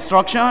bit of the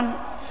instruction.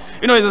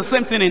 You know, it's the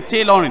same thing in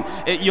tailoring.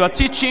 You're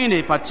teaching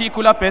a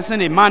particular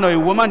person, a man or a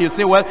woman, you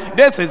say, well,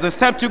 this is the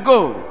step to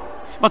go.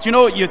 But you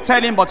know, you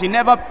tell him, but he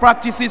never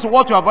practices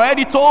what you have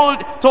already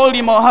told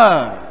him or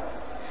her.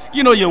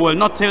 You know, you will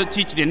not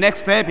teach the next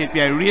step if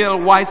you're a real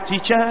wise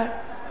teacher.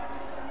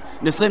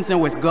 The same thing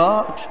with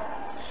God.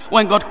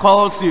 When God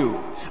calls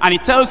you and he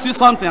tells you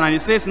something and he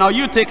says, now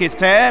you take a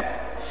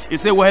step, you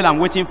say, well, I'm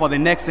waiting for the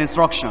next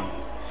instruction.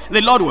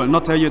 The Lord will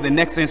not tell you the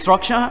next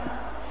instruction.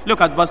 Look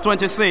at verse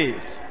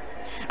 26.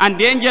 And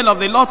the angel of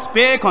the Lord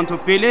spake unto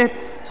Philip,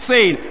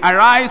 saying,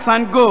 arise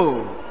and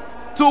go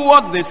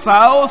toward the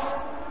south.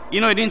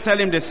 You know, he didn't tell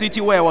him the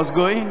city where he was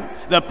going,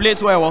 the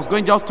place where he was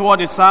going, just toward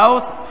the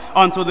south,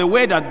 unto the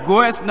way that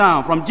goeth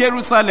down from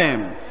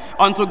Jerusalem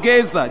unto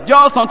Gaza,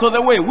 just unto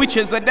the way, which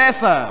is the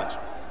desert.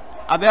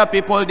 Are there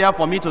people there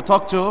for me to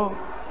talk to?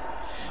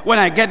 When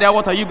I get there,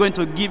 what are you going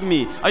to give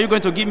me? Are you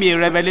going to give me a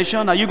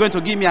revelation? Are you going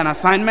to give me an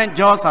assignment?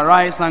 Just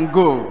arise and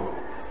go.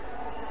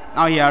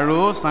 Now he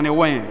arose and he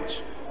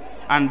went.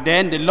 And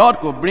then the Lord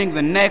could bring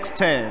the next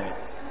step.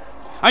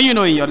 And you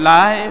know, in your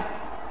life,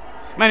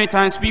 many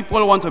times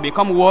people want to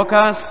become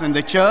workers in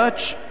the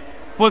church,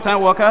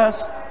 full-time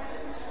workers.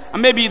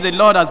 And maybe the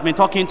Lord has been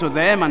talking to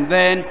them, and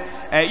then,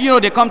 you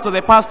know, they come to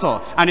the pastor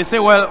and they say,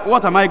 well,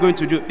 what am I going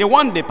to do? They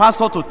want the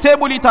pastor to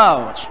table it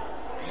out.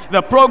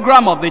 The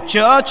program of the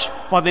church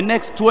for the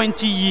next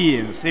 20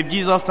 years, if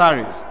Jesus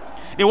tarries.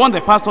 They want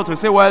the pastor to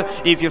say, well,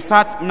 if you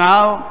start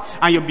now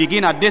and you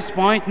begin at this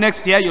point,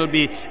 next year you'll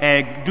be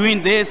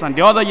doing this, and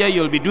the other year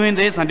you'll be doing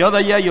this, and the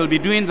other year you'll be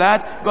doing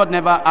that. God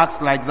never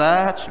acts like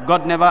that.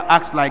 God never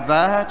acts like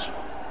that.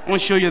 I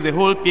won't show you the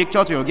whole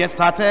picture till you get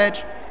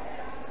started.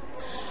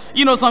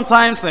 You know,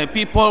 sometimes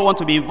people want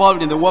to be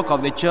involved in the work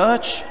of the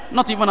church,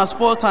 not even as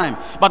full-time.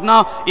 But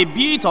now a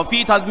bit of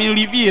it has been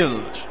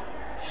revealed.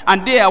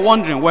 And they are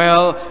wondering,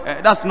 well,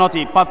 that's not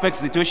a perfect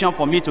situation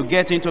for me to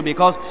get into,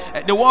 because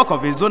the work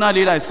of a zonal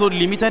leader is so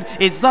limited.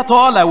 Is that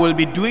all I will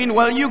be doing?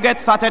 Well, you get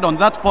started on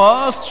that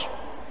first.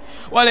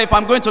 Well, if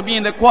I'm going to be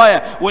in the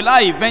choir, will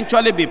I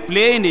eventually be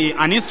playing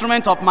an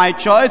instrument of my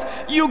choice?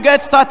 You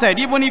get started.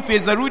 Even if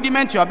it's a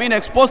rudiment you are being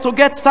exposed to,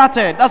 get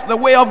started. That's the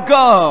way of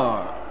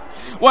God.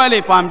 Well,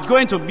 if I'm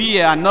going to be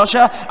an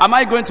usher, am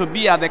I going to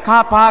be at the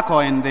car park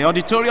or in the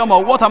auditorium,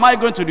 or what am I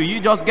going to do? You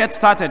just get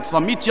started.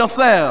 Submit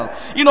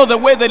yourself. You know the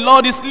way the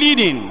Lord is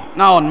leading.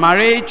 Now on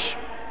marriage,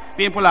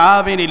 people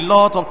are having a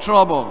lot of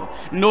trouble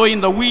knowing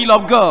the will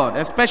of God,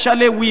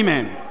 especially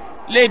women,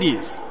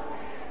 ladies.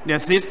 They're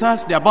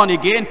sisters, they're born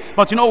again,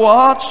 but you know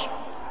what?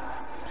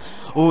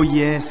 Oh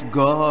yes,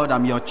 God,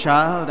 I'm your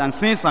child, and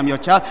since I'm your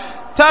child,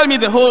 tell me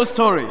the whole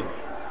story.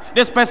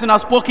 This person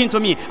has spoken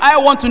to me. I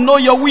want to know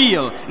your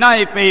will. Now,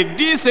 if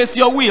this is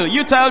your will,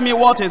 you tell me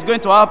what is going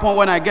to happen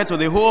when I get to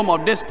the home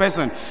of this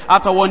person.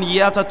 After 1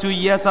 year, after 2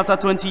 years, after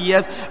 20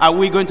 years, are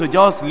we going to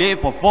just live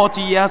for 40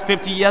 years,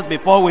 50 years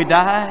before we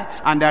die?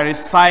 And there is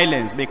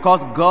silence,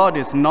 because God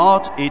is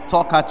not a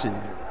talkative.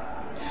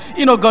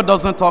 You know, God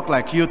doesn't talk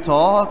like you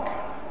talk.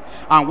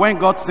 And when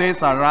God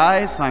says,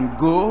 arise and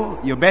go,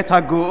 you better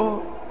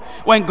go.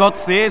 When God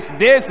says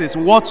this is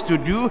what to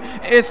do,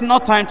 it's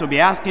not time to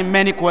be asking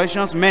many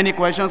questions.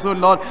 Oh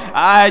Lord,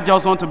 I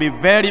just want to be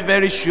very,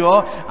 very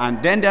sure.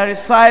 And then there is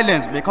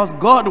silence, because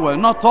God will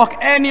not talk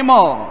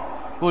anymore.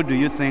 Who do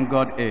you think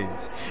God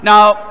is?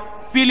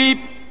 Now, Philip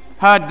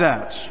heard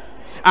that,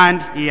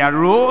 and he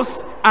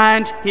arose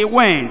and he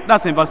went.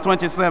 That's in verse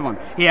 27.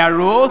 He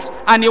arose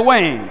and he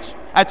went.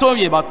 I told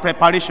you about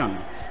preparation.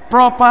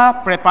 Proper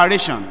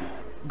preparation.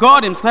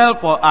 God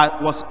himself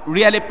was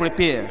really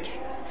prepared.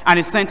 And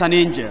he sent an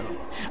angel.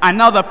 And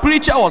now the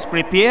preacher was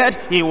prepared,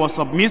 he was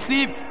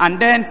submissive, and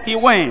then he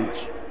went.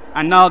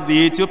 And now the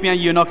Ethiopian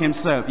eunuch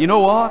himself, you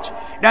know what?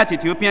 That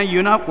Ethiopian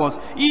eunuch was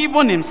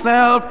even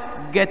himself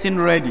getting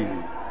ready.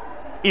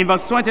 In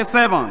verse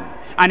 27,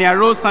 and he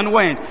arose and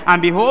went, and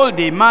behold,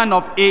 a man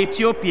of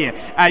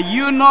Ethiopia, a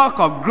eunuch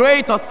of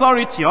great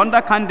authority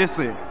under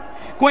Candace,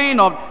 queen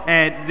of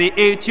the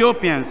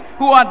Ethiopians,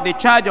 who had the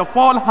charge of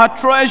all her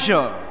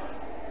treasure,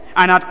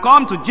 and had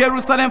come to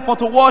Jerusalem for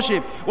to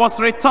worship, was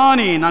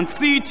returning and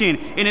sitting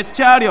in his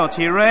chariot.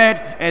 He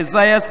read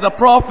Isaiah the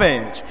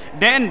prophet.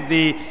 Then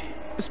the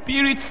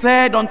Spirit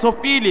said unto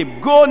Philip,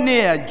 go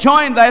near,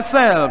 join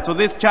thyself to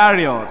this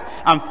chariot.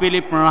 And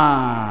Philip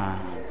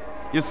ran.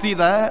 You see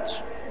that?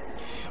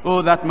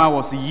 Oh, that man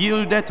was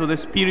yielded to the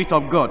Spirit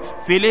of God.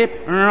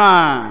 Philip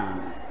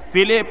ran.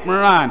 Philip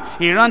ran.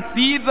 He ran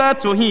thither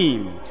to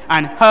him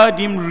and heard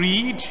him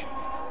read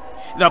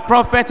the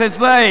prophet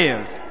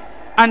Isaiah,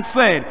 and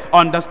said,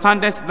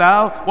 understandest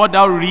thou what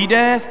thou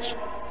readest?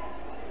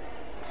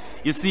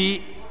 You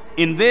see,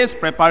 in this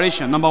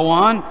preparation, number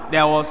one,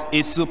 there was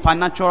a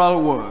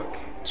supernatural work.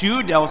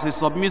 2, there was a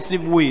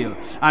submissive will.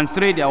 And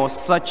 3, there was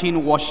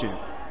searching worship.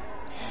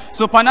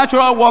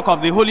 Supernatural work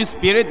of the Holy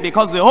Spirit,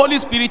 because the Holy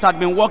Spirit had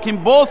been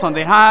working both on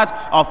the heart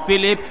of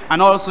Philip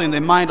and also in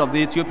the mind of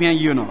the Ethiopian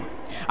eunuch.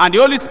 And the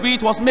Holy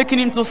Spirit was making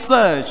him to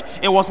search.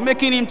 It was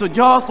making him to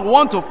just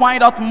want to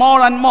find out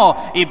more and more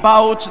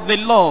about the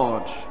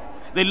Lord.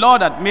 The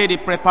Lord had made a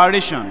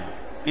preparation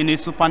in a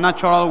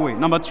supernatural way.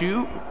 Number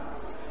 2,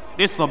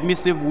 this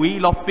submissive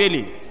will of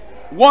Philip,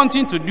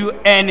 wanting to do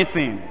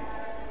anything,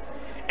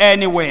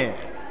 anywhere,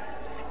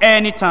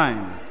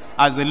 anytime,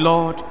 as the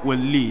Lord will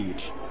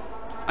lead.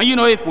 And you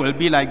know, if it will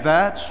be like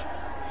that,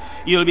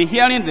 you'll be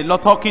hearing the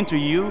Lord talking to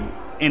you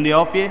in the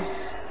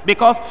office,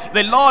 because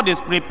the Lord is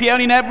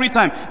preparing every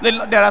time.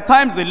 There are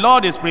times the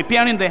Lord is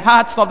preparing the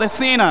hearts of the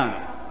sinner.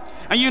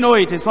 And you know,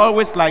 it is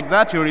always like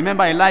that. You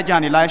remember Elijah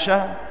and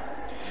Elisha?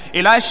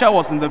 Elisha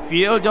was in the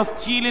field just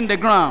tilling the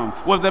ground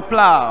with the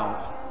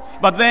plow.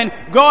 But then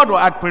God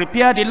had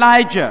prepared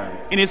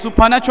Elijah in a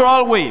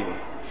supernatural way.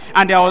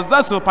 And there was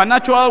that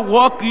supernatural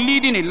work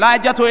leading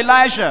Elijah to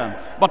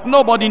Elisha. But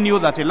nobody knew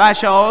that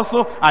Elisha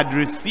also had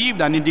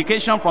received an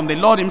indication from the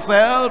Lord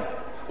himself,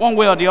 one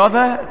way or the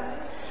other.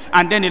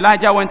 And then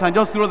Elijah went and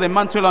just threw the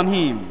mantle on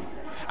him.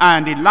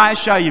 And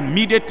Elisha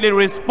immediately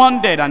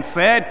responded and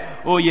said,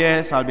 oh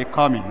yes, I'll be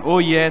coming. Oh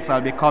yes,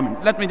 I'll be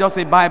coming. Let me just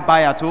say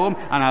bye-bye at home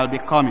and I'll be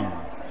coming.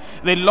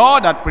 The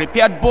Lord had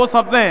prepared both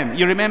of them.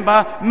 You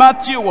remember,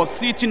 Matthew was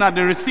sitting at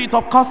the receipt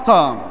of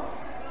custom.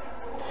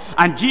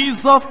 And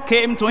Jesus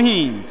came to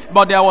him,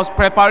 but there was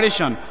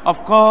preparation.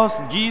 Of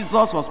course,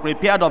 Jesus was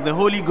prepared of the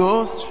Holy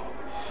Ghost,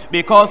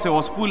 because he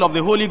was full of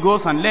the Holy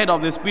Ghost and led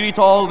of the Spirit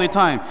all the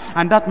time.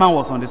 And that man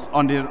was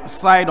on the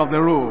side of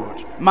the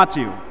road,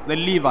 Matthew, the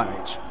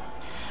Levite.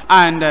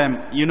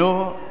 And you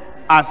know,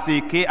 as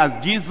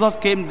Jesus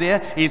came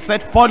there, he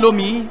said, follow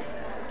me.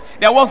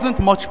 There wasn't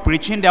much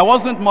preaching, there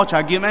wasn't much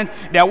argument,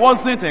 there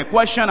wasn't a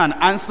question and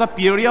answer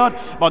period,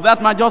 but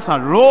that man just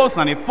arose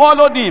and he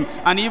followed him,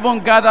 and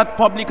even gathered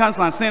publicans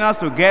and sinners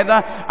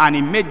together, and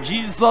he made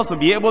Jesus to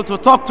be able to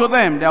talk to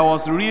them. There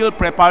was real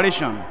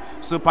preparation,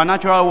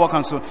 supernatural work,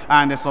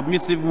 and a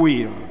submissive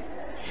will.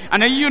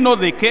 And then you know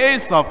the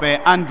case of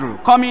Andrew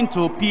coming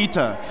to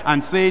Peter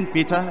and saying,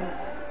 Peter,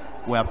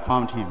 we have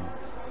found him.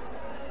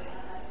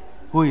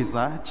 Who is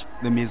that?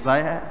 The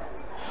Messiah,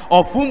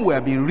 of whom we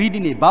have been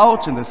reading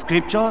about in the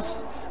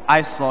scriptures.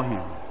 I saw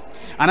him,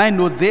 and I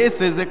know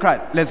this is the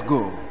Christ. Let's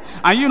go.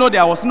 And you know,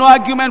 there was no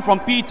argument from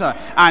Peter,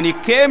 and he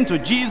came to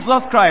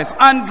Jesus Christ.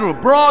 Andrew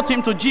brought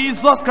him to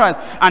Jesus Christ,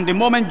 and the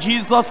moment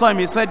Jesus saw him,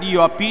 he said,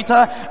 you are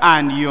Peter,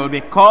 and you'll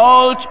be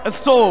called a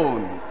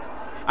stone.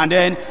 And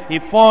then he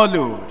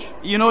followed.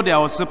 You know, there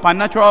was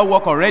supernatural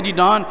work already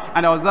done,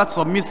 and there was that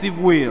submissive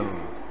will.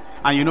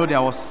 And you know,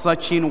 there was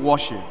searching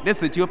worship.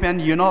 This Ethiopian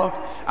eunuch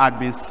had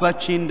been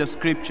searching the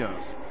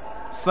scriptures,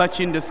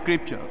 searching the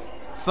scriptures,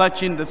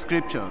 searching the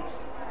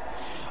scriptures.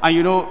 And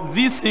you know,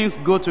 these things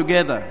go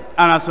together.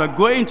 And as you're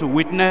going to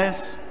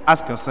witness,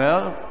 ask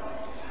yourself,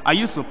 are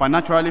you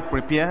supernaturally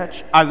prepared?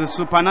 Has the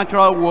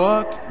supernatural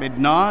work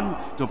been done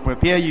to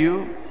prepare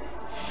you?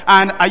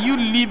 And are you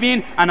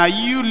living and are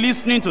you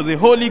listening to the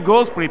Holy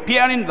Ghost,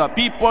 preparing the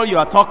people you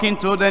are talking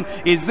to? Then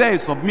is there a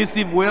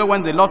submissive will?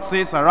 When the Lord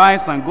says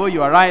arise and go,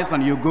 you arise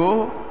and you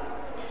go.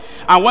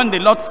 And when the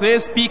Lord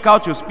says speak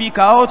out, you speak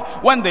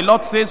out. When the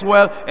Lord says,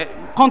 well,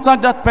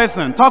 contact that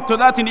person, talk to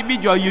that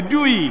individual, you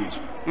do it.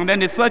 And then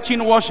the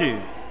searching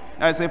worship.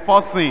 There's a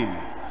fourth thing,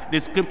 the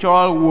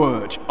scriptural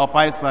word of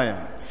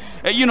Isaiah.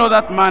 You know,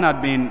 that man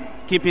had been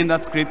keeping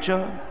that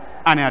scripture,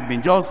 and he had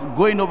been just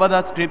going over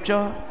that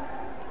scripture.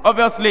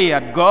 Obviously, he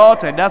had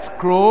got that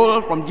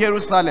scroll from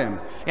Jerusalem.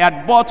 He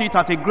had bought it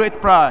at a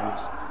great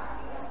price.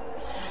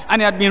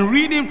 And he had been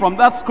reading from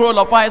that scroll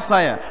of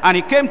Isaiah. And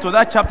he came to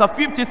that chapter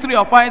 53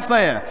 of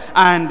Isaiah.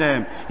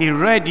 And he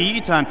read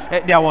it. And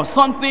there was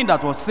something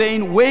that was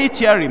saying, wait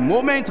here a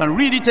moment and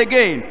read it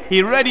again.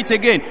 He read it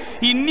again.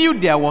 He knew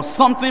there was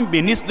something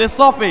beneath the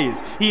surface.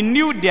 He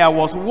knew there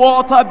was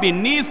water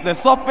beneath the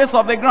surface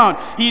of the ground.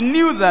 He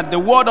knew that the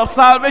word of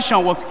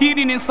salvation was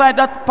hidden inside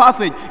that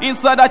passage,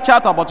 inside that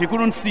chapter, but he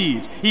couldn't see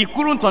it. He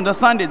couldn't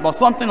understand it, but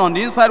something on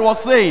the inside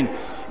was saying,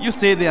 you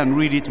stay there and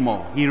read it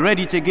more. He read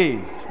it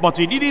again, but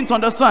he didn't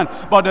understand.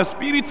 But the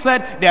Spirit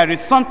said there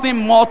is something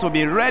more to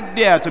be read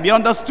there, to be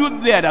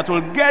understood there, that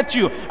will get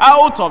you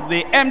out of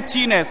the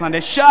emptiness and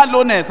the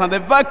shallowness and the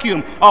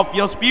vacuum of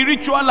your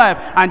spiritual life,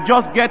 and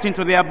just get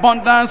into the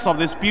abundance of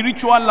the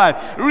spiritual life.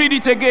 Read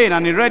it again,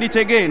 and he read it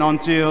again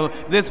until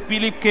this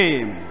Philip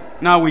came.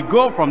 Now we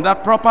go from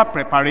that proper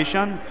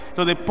preparation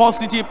to the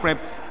positive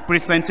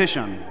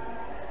presentation.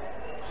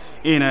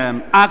 In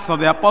Acts of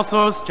the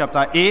Apostles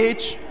chapter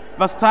 8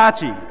 verse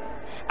 30,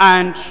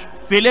 and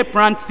Philip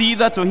ran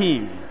thither to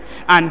him,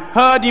 and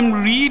heard him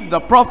read the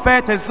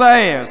prophet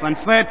Isaiah, and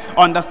said,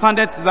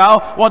 understandest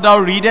thou what thou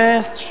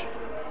readest?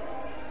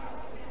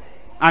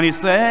 And he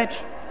said,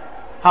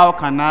 how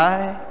can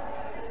I,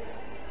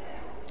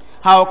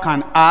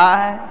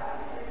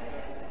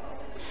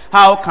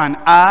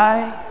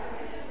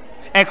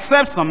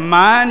 except some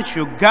man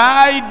should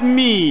guide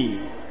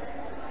me?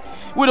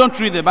 We don't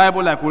read the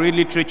Bible like we read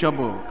literature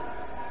book.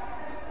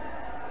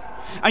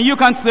 And you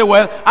can say,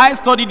 well, I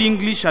studied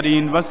English at the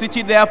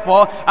university,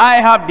 therefore I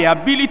have the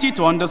ability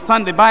to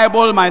understand the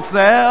Bible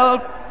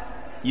myself.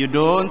 You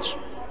don't.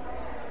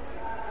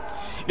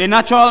 The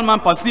natural man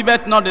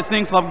perceiveth not the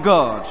things of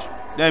God.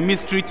 They're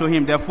mystery to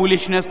him, they're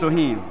foolishness to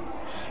him.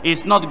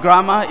 It's not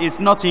grammar, it's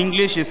not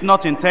English, it's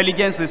not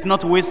intelligence, it's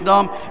not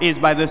wisdom, it's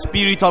by the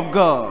Spirit of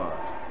God.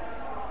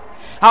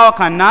 How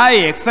can I,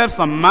 except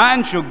some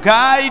man should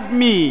guide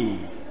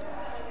me?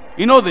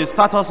 You know the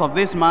status of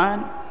this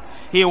man?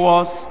 He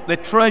was the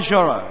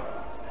treasurer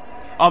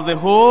of the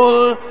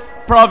whole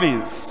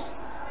province,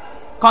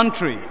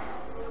 country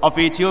of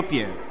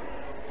Ethiopia.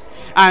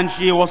 And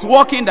he was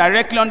working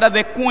directly under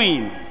the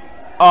queen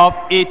of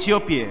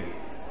Ethiopia.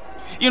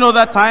 You know,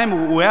 that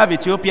time, we have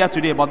Ethiopia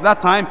today, but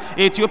that time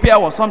Ethiopia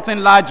was something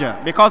larger,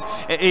 because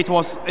it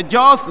was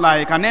just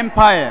like an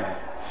empire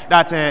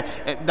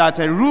that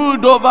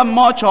ruled over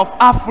much of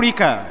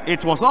Africa.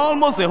 It was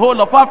almost the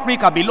whole of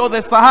Africa below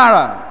the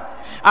Sahara.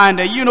 And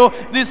you know,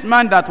 this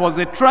man that was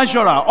the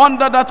treasurer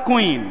under that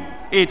queen,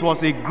 It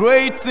was a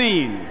great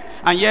thing.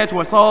 And yet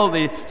with all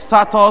the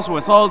status,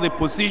 with all the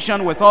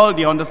position, with all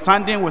the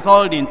understanding, with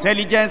all the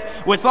intelligence,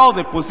 with all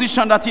the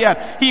position that he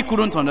had, he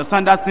couldn't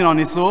understand that thing on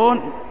his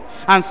own.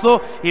 And so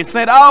he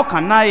said, how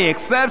can I,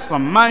 except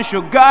some man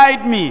should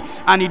guide me?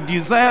 And he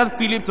desired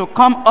Philip to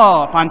come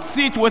up and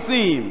sit with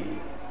him.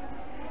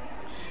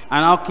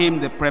 And now came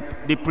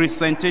the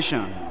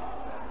presentation.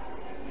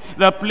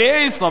 The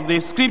place of the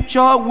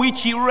scripture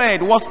which he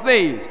read was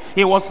this: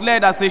 he was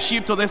led as a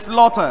sheep to the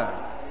slaughter,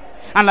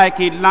 and like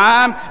a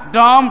lamb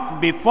dumb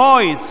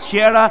before his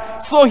shearer,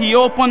 so he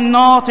opened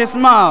not his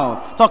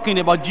mouth. Talking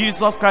about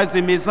Jesus Christ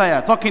the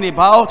Messiah, talking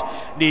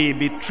about the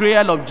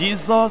betrayal of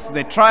Jesus,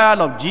 the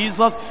trial of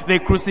Jesus, the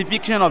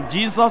crucifixion of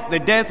Jesus, the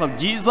death of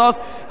Jesus,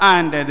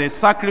 and the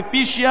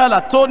sacrificial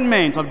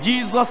atonement of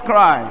Jesus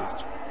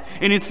Christ.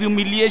 In his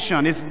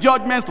humiliation, his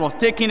judgment was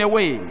taken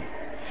away.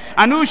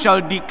 And who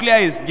shall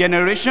declare his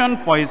generation?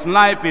 For his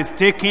life is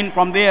taken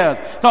from the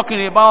earth.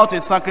 Talking about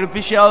his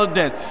sacrificial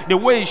death, the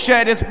way he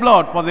shed his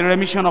blood for the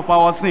remission of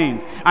our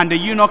sins. And the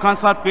eunuch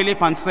answered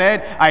Philip and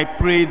said, I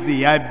pray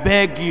thee, I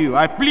beg you,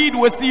 I plead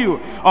with you,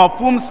 of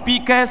whom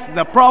speaketh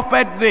the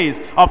prophet this?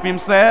 Of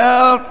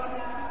himself,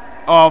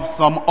 of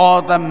some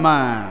other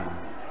man?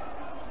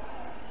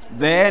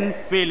 Then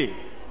Philip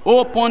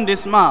opened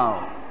his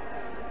mouth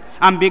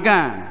and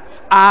began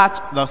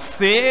at the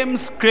same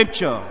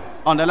scripture.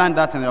 Underline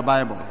that in your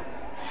Bible.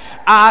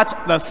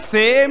 At the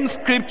same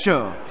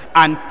scripture,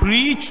 and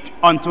preached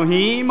unto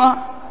him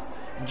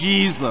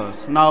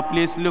Jesus. Now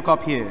please look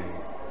up here.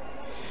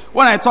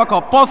 When I talk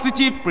of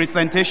positive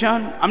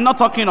presentation, I'm not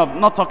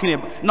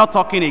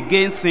talking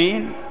against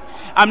sin.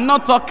 I'm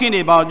not talking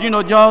about,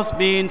 just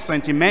being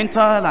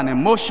sentimental and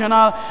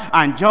emotional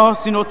and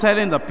just,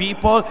 telling the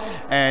people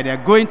they're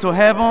going to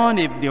heaven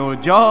if they will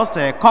just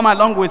come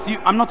along with you.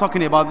 I'm not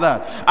talking about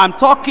that. I'm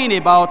talking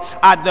about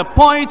at the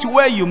point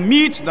where you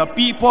meet the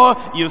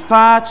people, you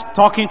start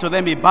talking to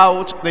them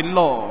about the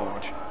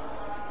Lord.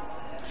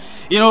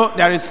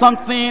 There is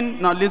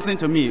something, now listen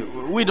to me,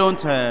 we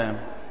don't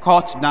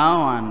cut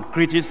down and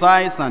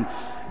criticize and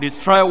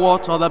destroy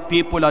what other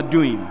people are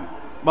doing.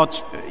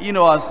 But,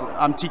 as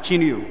I'm teaching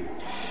you,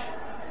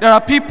 there are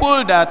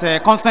people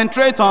that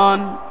concentrate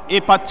on a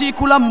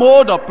particular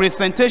mode of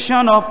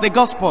presentation of the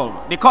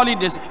gospel. They call it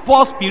the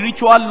 4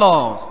 spiritual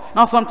laws.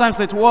 Now, sometimes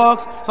it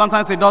works,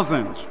 sometimes it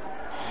doesn't.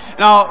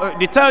 Now,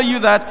 they tell you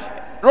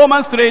that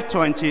Romans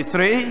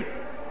 3:23,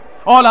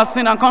 all have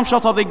sinned and come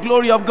short of the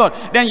glory of God.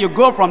 Then you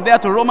go from there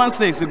to Romans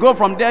 6. You go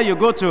from there, you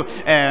go to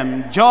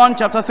John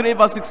chapter 3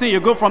 verse 16. You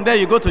go from there,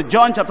 you go to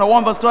John chapter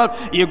 1 verse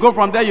 12. You go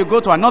from there, you go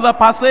to another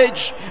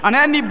passage. And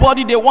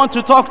anybody they want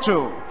to talk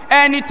to,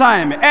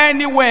 anytime,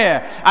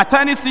 anywhere, at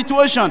any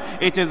situation,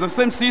 it is the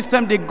same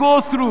system they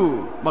go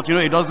through. But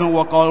it doesn't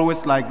work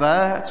always like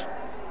that.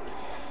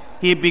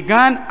 He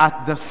began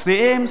at the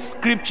same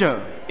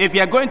scripture. If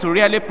you are going to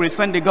really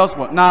present the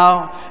gospel,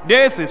 now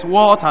this is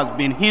what has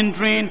been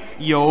hindering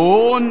your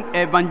own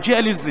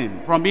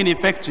evangelism from being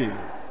effective.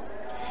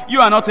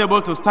 You are not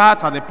able to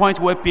start at the point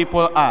where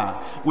people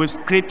are, with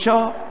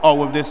scripture or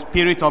with the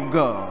Spirit of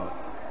God.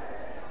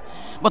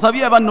 But have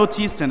you ever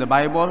noticed in the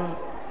Bible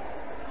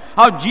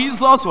how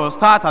Jesus will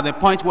start at the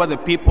point where the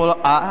people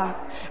are,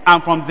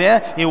 and from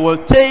there he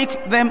will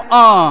take them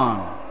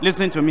on?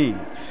 Listen to me.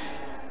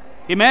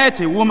 He met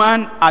a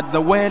woman at the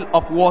well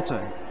of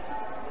water,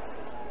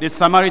 the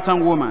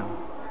Samaritan woman.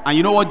 And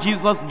you know what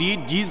Jesus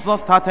did? Jesus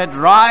started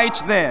right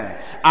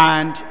there.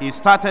 And he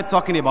started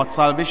talking about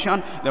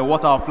salvation, the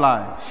water of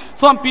life.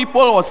 Some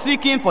people were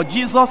seeking for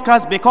Jesus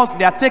Christ because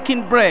they are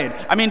taking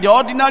bread. the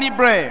ordinary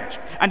bread.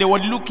 And they were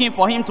looking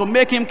for him to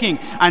make him king.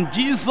 And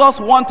Jesus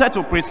wanted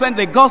to present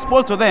the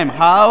gospel to them.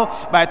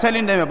 How? By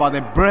telling them about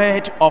the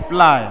bread of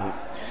life.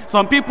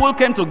 Some people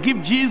came to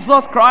give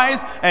Jesus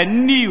Christ the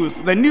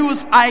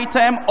news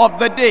item of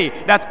the day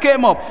that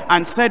came up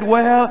and said,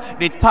 well,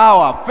 the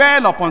tower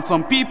fell upon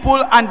some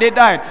people and they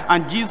died.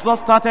 And Jesus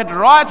started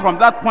right from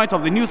that point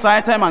of the news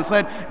item and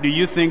said, do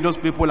you think those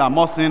people are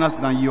more sinners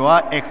than you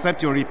are,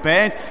 except you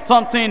repent?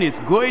 Something is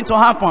going to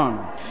happen.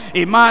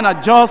 A man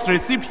had just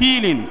received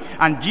healing,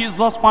 and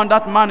Jesus found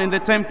that man in the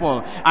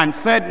temple and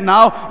said,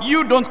 now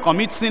you don't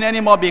commit sin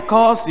anymore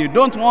because you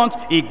don't want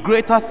a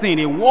greater sin,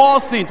 a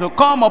worse sin to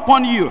come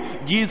upon you.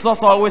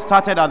 Jesus always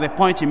started at the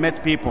point he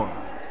met people.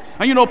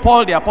 And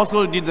Paul the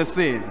apostle did the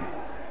same.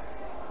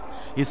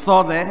 He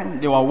saw them,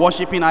 they were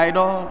worshiping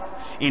idol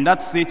in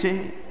that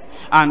city,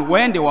 and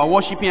when they were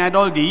worshiping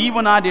idol, they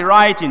even had the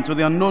right into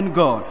the unknown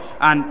God.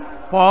 And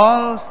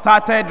Paul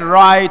started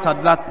right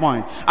at that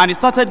point, and he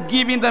started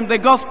giving them the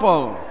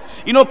gospel.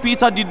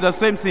 Peter did the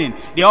same thing.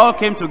 They all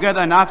came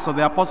together in Acts of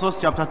the Apostles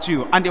chapter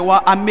 2, and they were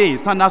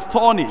amazed and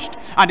astonished.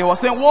 And they were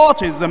saying,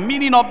 what is the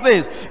meaning of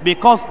this?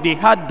 Because they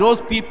had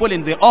those people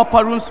in the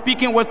upper room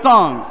speaking with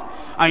tongues.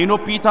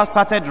 And Peter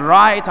started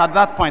right at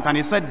that point, and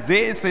he said,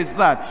 this is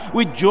that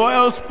which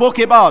Joel spoke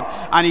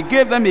about. And he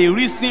gave them a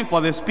reason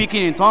for the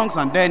speaking in tongues,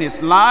 and then he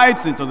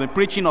slides into the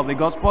preaching of the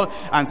gospel,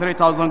 and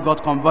 3,000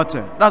 got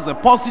converted. That's a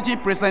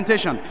positive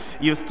presentation.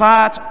 You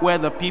start where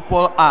the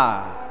people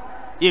are.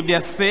 If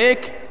they're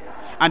sick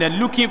and they're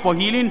looking for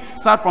healing,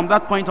 start from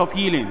that point of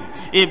healing.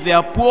 If they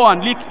are poor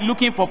and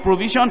looking for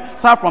provision,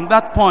 start from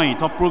that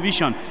point of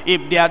provision.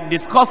 If they are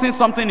discussing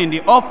something in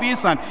the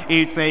office and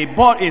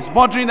it's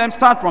bothering them,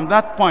 start from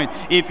that point.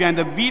 If you're in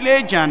the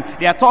village and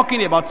they are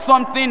talking about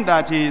something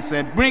that is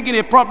bringing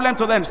a problem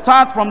to them,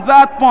 start from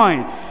that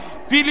point.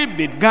 Philip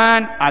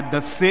began at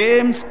the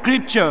same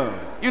scripture.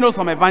 You know,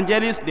 some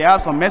evangelists, they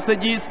have some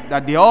messages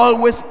that they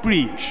always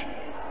preach.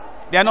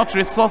 They are not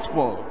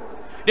resourceful.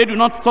 They do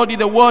not study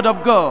the word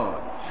of God.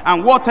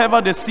 And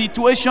whatever the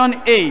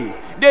situation is,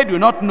 they do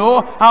not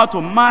know how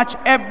to match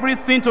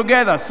everything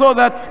together so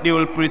that they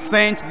will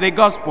present the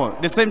gospel.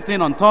 The same thing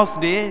on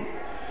Thursday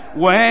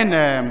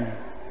when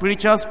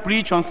preachers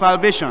preach on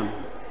salvation.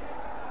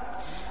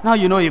 Now,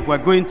 you know, if we're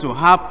going to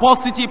have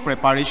positive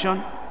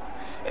preparation,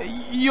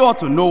 you ought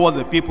to know what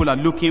the people are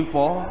looking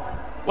for.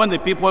 When the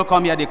people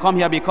come here, they come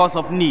here because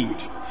of need.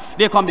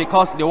 They come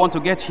because they want to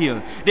get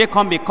healed. They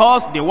come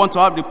because they want to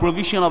have the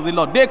provision of the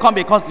Lord. They come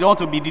because they want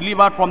to be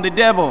delivered from the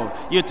devil.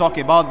 You talk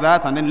about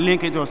that and then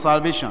link it to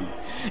salvation.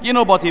 You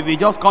know, but if you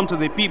just come to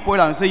the people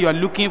and say you are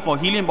looking for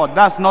healing, but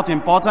that's not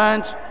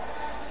important,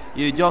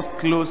 you just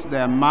close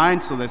their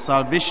minds to the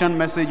salvation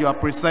message you are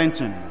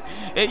presenting.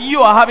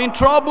 You are having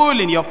trouble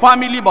in your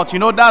family, but you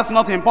know that's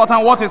not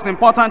important. What is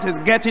important is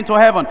getting to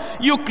heaven.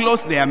 You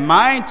close their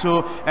mind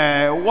to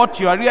what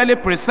you are really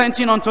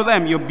presenting unto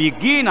them. You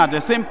begin at the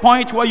same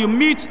point where you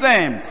meet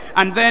them,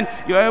 and then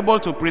you're able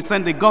to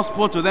present the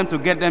gospel to them to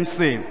get them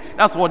saved.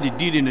 That's what they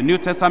did in the New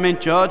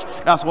Testament church.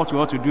 That's what we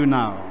ought to do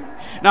now.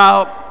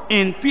 Now,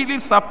 in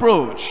Philip's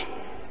approach,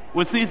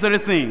 we see three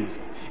things.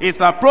 His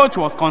approach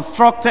was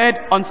constructed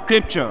on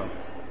scripture.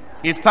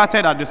 He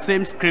started at the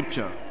same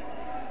scripture.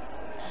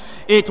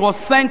 It was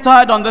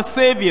centered on the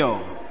Savior.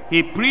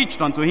 He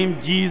preached unto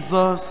him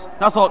Jesus.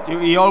 That's what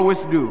he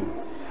always do.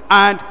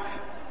 And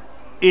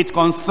it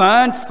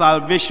concerned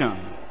salvation.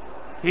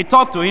 He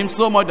talked to him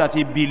so much that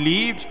he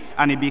believed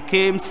and he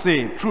became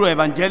saved. True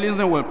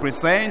evangelism will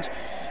present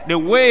the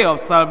way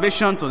of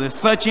salvation to the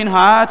searching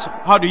heart.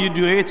 How do you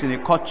do it? In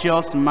a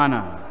courteous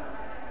manner.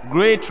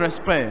 Great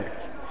respect.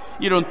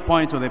 You don't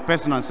point to the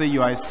person and say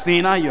you are a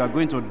sinner, you are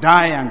going to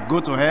die and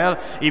go to hell.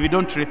 If you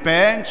don't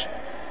repent,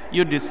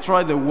 you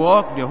destroy the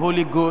work the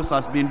Holy Ghost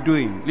has been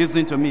doing.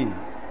 Listen to me.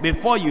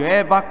 Before you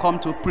ever come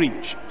to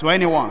preach to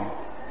anyone,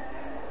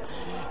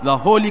 the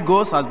Holy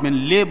Ghost has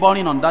been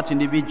laboring on that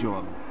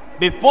individual.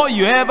 Before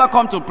you ever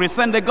come to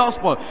present the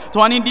gospel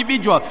to an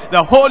individual,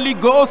 the Holy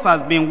Ghost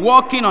has been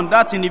working on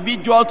that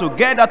individual to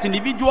get that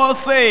individual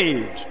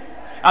saved.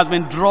 Has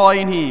been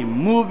drawing him,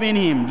 moving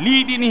him,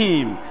 leading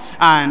him,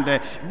 and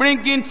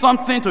bringing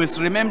something to his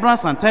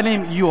remembrance and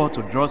telling him you ought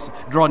to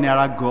draw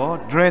nearer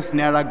God, dress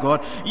nearer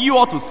God. You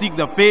ought to seek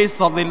the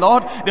face of the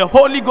Lord. The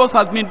Holy Ghost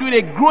has been doing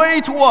a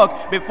great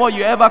work before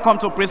you ever come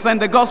to present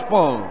the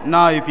gospel.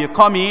 Now, if you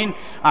come in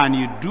and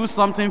you do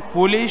something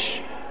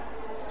foolish,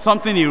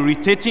 something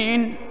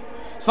irritating,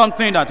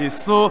 something that is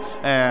so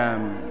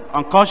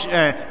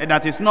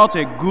that is not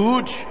a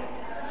good,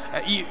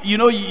 you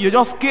know, you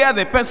just scare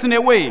the person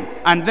away,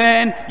 and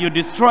then you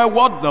destroy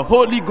what the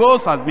Holy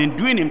Ghost has been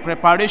doing in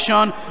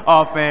preparation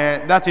of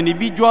that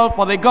individual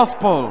for the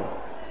gospel.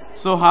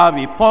 So have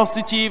a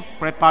positive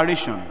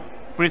presentation,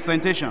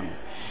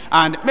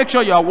 and make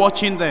sure you are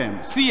watching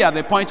them. See at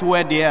the point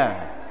where they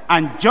are,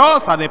 and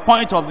just at the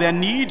point of their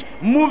need,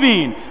 move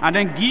in and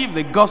then give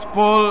the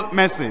gospel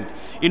message.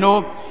 You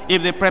know,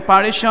 if the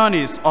preparation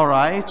is all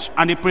right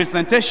and the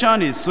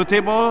presentation is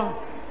suitable,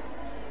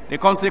 the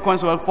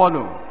consequence will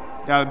follow.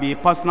 There will be a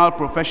personal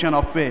profession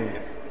of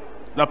faith.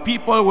 The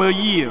people will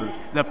yield.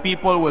 The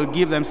people will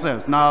give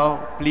themselves.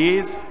 Now,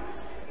 please,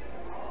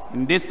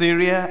 in this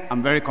area,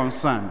 I'm very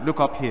concerned. Look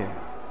up here.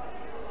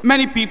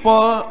 Many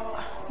people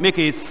make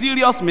a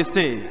serious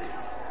mistake.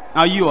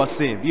 Now, you are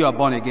saved. You are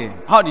born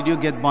again. How did you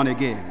get born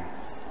again?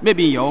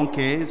 Maybe in your own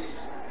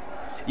case,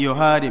 you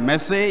heard a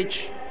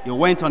message. You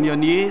went on your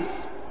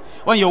knees.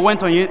 When you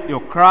went on you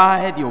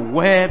cried, you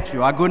wept,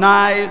 you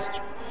agonized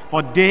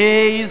for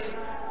days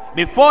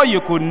before you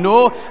could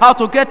know how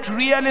to get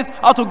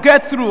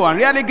through and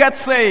really get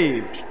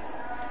saved.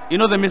 You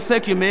know the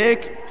mistake you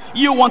make?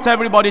 You want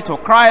everybody to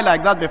cry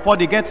like that before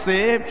they get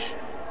saved.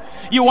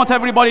 You want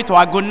everybody to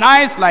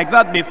agonize like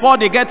that before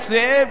they get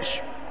saved.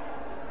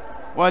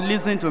 Well,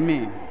 listen to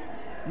me.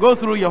 Go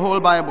through your whole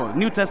Bible,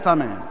 New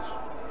Testament.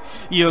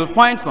 You'll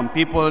find some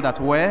people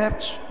that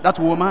wept. That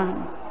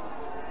woman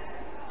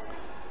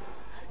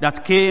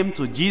that came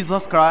to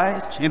Jesus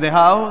Christ in the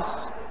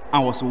house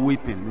and was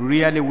weeping,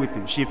 really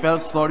weeping. She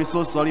felt sorry,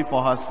 so sorry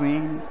for her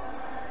sin.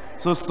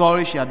 So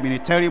sorry, she had been a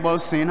terrible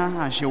sinner,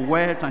 and she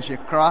wept and she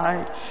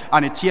cried,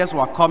 and the tears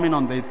were coming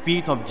on the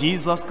feet of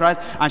Jesus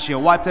Christ, and she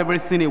wiped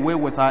everything away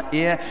with her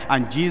hair,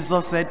 and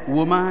Jesus said,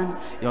 "Woman,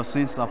 your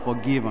sins are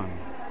forgiven.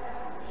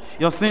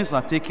 Your sins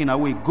are taken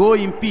away. Go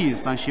in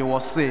peace," and she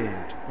was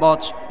saved.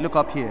 But look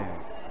up here.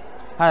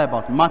 How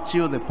about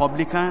Matthew the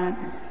publican?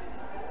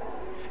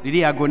 Did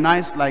he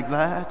agonize like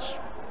that?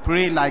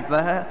 Pray like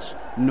that?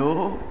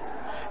 No.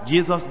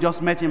 Jesus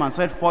just met him and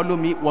said, "Follow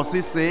me." Was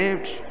he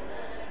saved?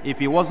 If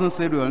he wasn't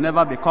saved, he will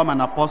never become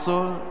an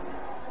apostle.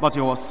 But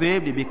he was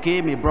saved, he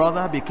became a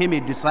brother, became a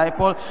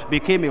disciple,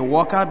 became a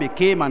worker,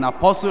 became an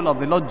apostle of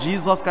the Lord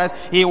Jesus Christ.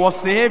 He was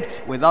saved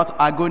without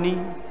agony,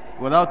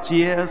 without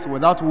tears,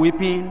 without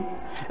weeping.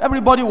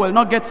 Everybody will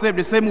not get saved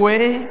the same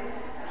way.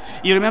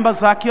 You remember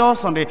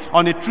Zacchaeus on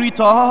the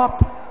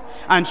treetop?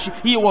 And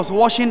he was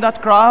watching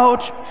that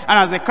crowd. And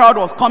as the crowd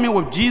was coming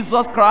with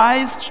Jesus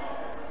Christ,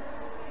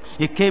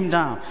 he came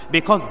down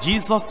because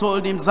Jesus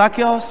told him,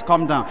 Zacchaeus,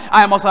 come down.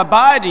 I must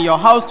abide in your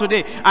house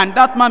today. And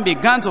that man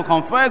began to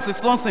confess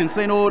his own sin,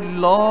 saying, oh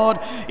Lord,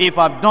 if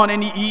I've done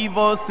any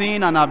evil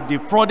thing and I've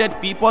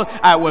defrauded people,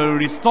 I will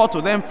restore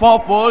to them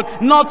fourfold.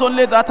 Not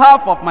only that,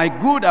 half of my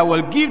good I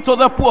will give to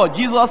the poor.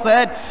 Jesus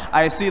said,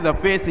 I see the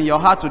faith in your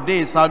heart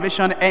today.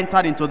 Salvation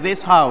entered into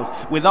this house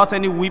without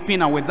any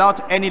weeping and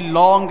without any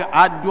long,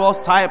 arduous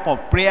type of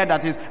prayer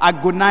that is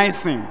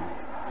agonizing.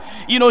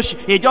 You know,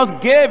 he just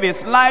gave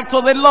his life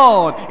to the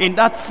Lord in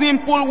that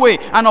simple way.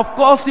 And of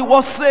course he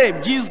was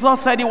saved.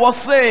 Jesus said he was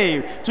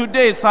saved.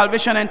 Today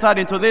salvation entered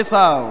into this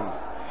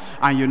house.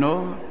 And you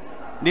know,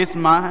 this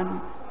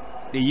man,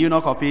 the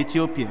eunuch of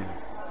Ethiopia,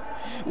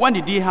 when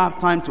did he have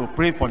time to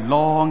pray for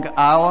long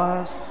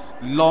hours,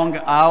 long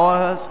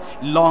hours,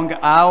 long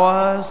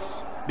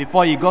hours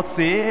before he got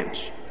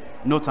saved?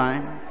 No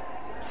time.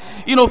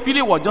 You know,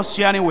 Philip was just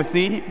sharing with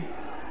him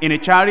in a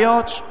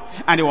chariot.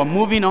 And they were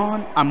moving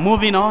on and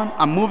moving on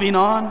and moving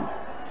on.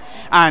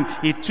 And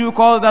he took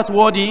all that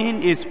word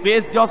in. His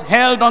faith just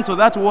held on to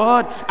that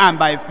word. And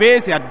by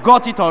faith he had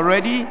got it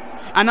already.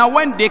 And now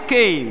when they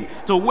came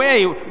to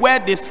where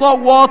they saw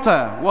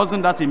water,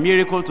 wasn't that a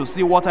miracle to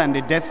see water in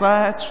the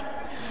desert?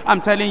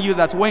 I'm telling you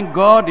that when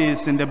God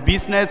is in the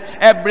business,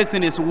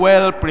 everything is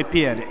well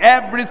prepared.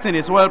 Everything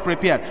is well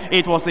prepared.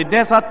 It was a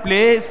desert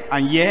place,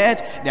 and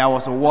yet there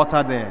was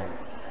water there.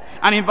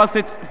 And in verse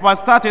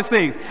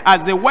 36,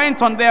 as they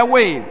went on their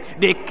way,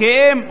 they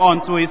came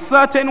unto a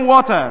certain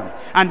water.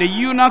 And the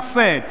eunuch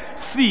said,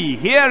 see,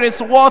 here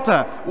is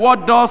water.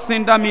 What does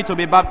hinder me to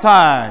be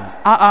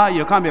baptized?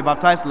 You can't be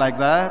baptized like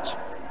that.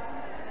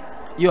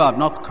 You have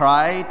not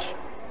cried.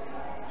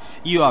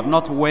 You have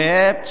not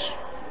wept.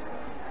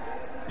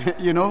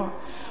 You know,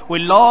 we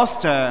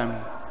lost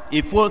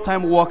a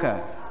full-time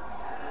worker.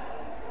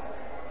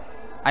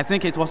 I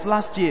think it was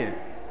last year.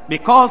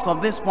 Because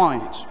of this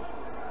point.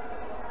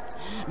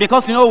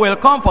 Because, you know, we'll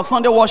come for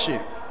Sunday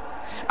worship.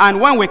 And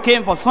when we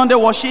came for Sunday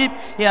worship,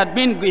 he had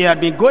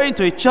been going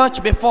to a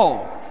church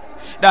before.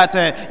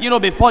 That, you know,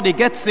 before they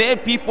get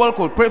saved, people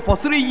could pray for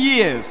 3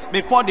 years.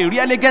 Before they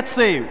really get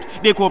saved,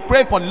 they could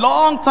pray for a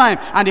long time.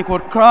 And they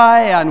could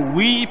cry and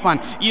weep and,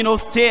 you know,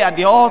 stay at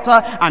the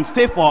altar and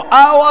stay for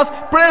hours.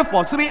 Pray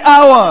for 3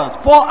 hours,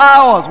 4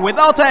 hours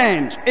without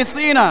end. A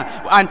sinner.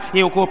 And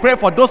he could pray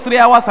for those 3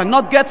 hours and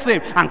not get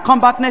saved. And come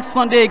back next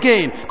Sunday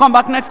again. Come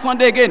back next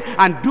Sunday again.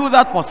 And do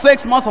that for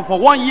 6 months or for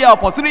 1 year or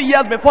for 3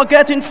 years before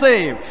getting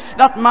saved.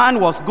 That man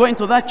was going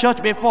to that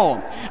church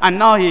before. And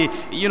now he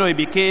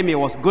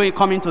was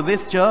coming to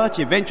this church,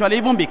 eventually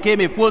even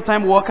became a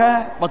full-time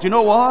worker. But you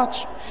know what?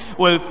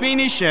 We'll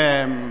finish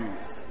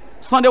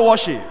Sunday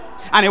worship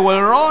and he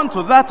will run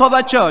to that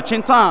other church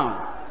in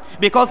town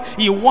because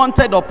he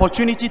wanted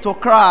opportunity to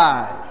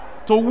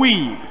cry, to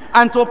weep,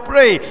 and to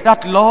pray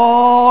that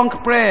long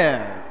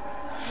prayer.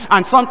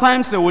 And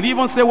sometimes they would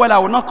even say, well, I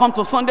will not come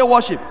to Sunday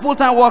worship.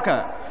 Full-time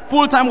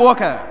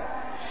worker.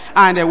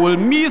 And they will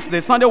miss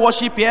the Sunday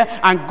worship here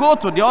and go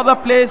to the other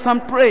place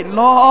and pray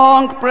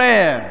long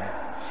prayer.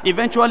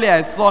 Eventually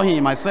I saw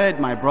him. I said,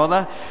 my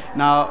brother,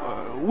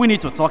 now we need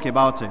to talk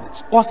about it.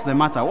 What's the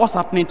matter? What's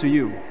happening to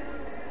you?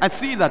 I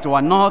see that you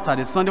are not at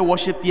the Sunday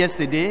worship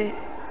yesterday.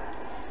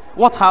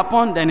 What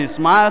happened? Then he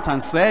smiled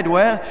and said,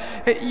 well,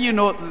 you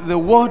know, the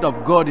word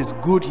of God is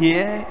good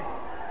here.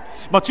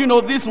 But you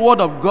know, this word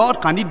of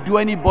God, can it do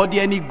anybody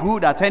any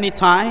good at any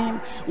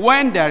time?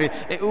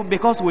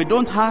 Because we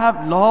don't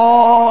have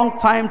long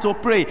time to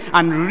pray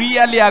and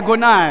really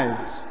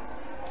agonize.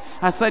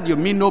 I said, you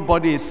mean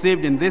nobody is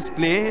saved in this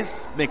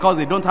place because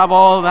they don't have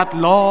all that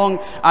long,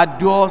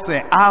 arduous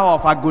hour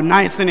of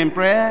agonizing in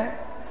prayer?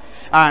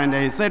 And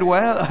he said,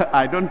 well,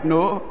 I don't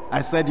know.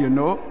 I said, you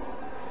know.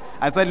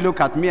 I said, look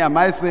at me, am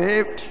I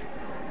saved?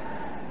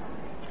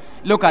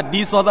 Look at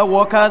these other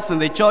workers in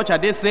the church, are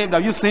they saved?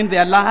 Have you seen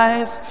their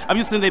lives? Have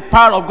you seen the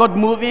power of God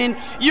moving?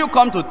 You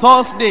come to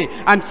Thursday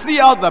and see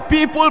how the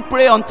people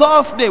pray on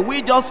Thursday.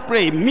 We just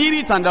pray a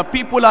minute and the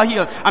people are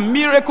healed. And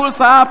miracles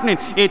are happening.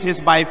 It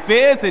is by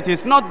faith. It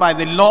is not by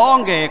the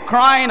long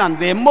crying and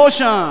the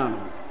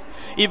emotion.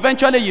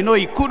 Eventually, you know,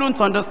 he couldn't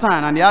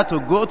understand and he had to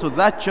go to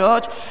that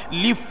church,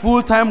 leave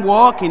full-time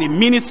work in a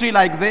ministry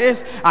like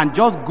this and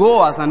just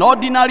go as an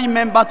ordinary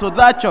member to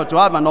that church to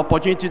have an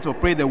opportunity to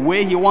pray the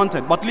way he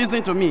wanted. But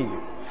listen to me,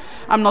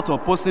 I'm not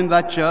opposing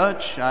that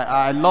church.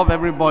 I love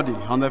everybody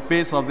on the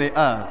face of the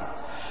earth.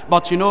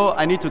 But you know,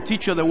 I need to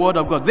teach you the word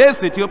of God.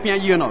 This Ethiopian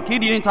eunuch, he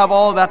didn't have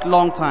all that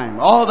long time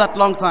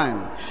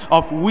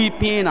of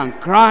weeping and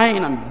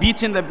crying and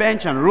beating the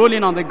bench and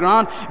rolling on the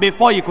ground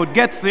before he could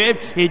get saved.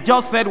 He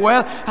just said,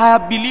 well, I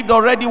have believed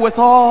already with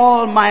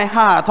all my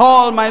heart,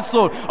 all my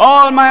soul,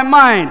 all my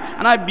mind,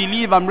 and I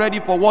believe I'm ready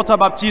for water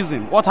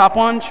baptism. What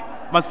happened?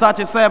 Verse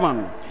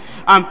 37.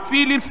 And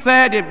Philip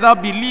said, if thou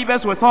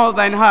believest with all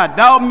thine heart,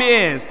 thou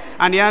mayest.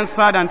 And he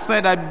answered and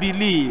said, I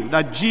believe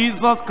that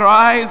Jesus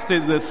Christ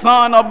is the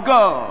Son of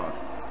God.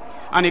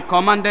 And he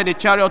commanded the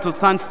chariot to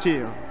stand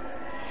still.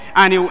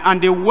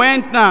 And they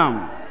went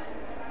down,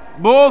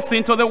 both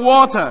into the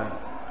water,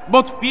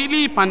 both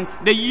Philip and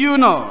the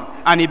eunuch,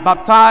 and he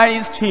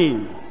baptized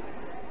him.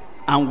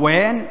 And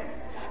when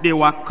they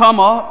were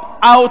come up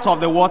out of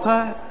the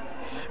water,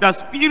 the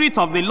Spirit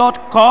of the Lord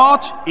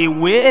caught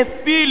away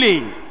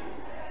Philip,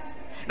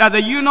 that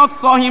the eunuch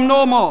saw him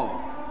no more.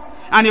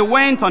 And he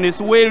went on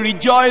his way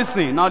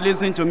rejoicing. Now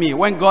listen to me.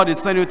 When God is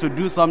sending you to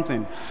do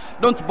something,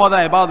 don't bother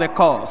about the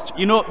cost.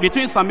 You know,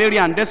 between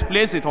Samaria and this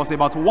place, it was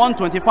about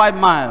 125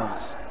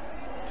 miles.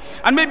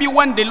 And maybe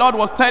when the Lord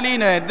was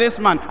telling this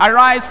man,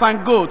 arise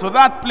and go to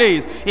that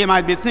place, he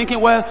might be thinking,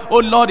 well, oh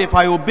Lord, if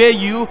I obey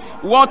you,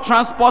 what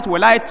transport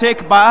will I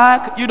take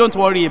back? You don't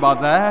worry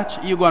about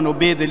that. You go and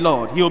obey the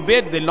Lord. He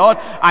obeyed the Lord,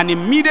 and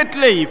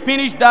immediately he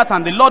finished that,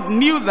 and the Lord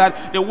knew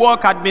that the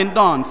work had been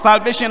done.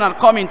 Salvation had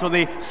come into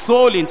the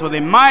soul, into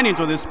the mind,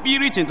 into the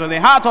spirit, into the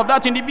heart of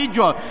that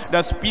individual.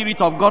 The Spirit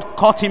of God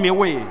caught him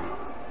away,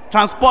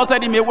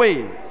 transported him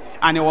away,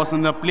 and he was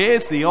in the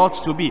place he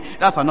ought to be.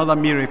 That's another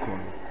miracle.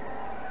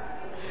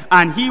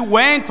 And he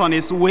went on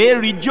his way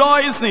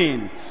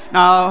rejoicing.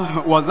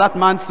 Now, was that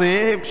man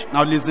saved?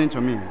 Now listen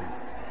to me.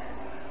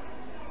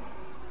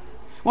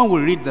 When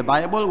we read the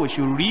Bible, we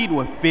should read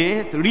with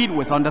faith, read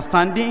with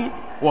understanding.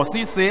 Was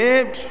he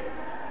saved?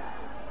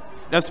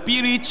 The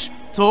Spirit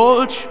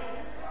told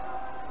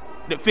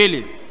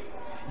Philip,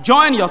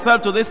 join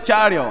yourself to this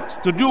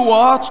chariot. To do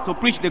what? To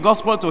preach the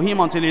gospel to him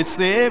until he's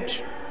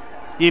saved.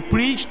 He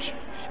preached.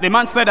 The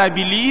man said, I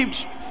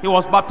believed. He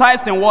was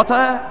baptized in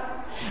water.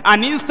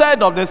 And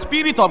instead of the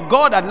Spirit of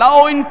God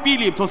allowing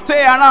Philip to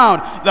stay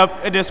around,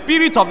 the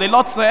Spirit of the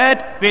Lord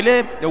said,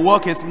 Philip, the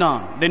work is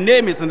done. The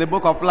name is in the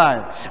book of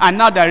life. And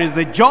now there is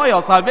a joy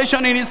of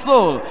salvation in his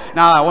soul.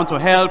 Now I want to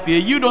help you.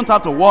 You don't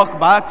have to walk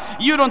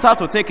back. You don't have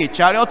to take a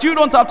chariot. You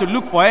don't have to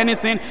look for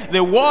anything.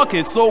 The work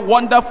is so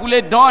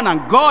wonderfully done,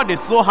 and God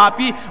is so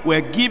happy.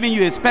 We're giving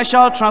you a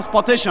special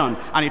transportation.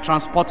 And he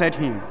transported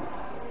him.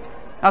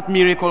 That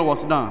miracle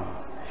was done.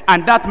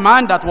 And that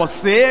man that was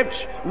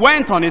saved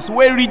went on his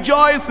way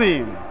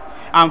rejoicing.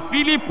 And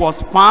Philip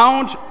was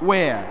found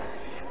where?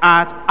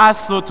 At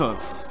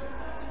Azotus.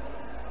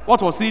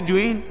 What was he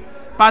doing?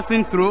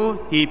 Passing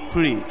through, he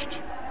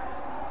preached.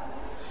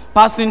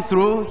 Passing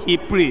through, he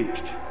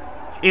preached.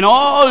 In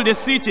all the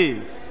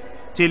cities,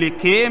 till he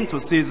came to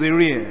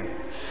Caesarea.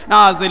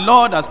 Now, as the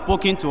Lord has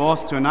spoken to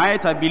us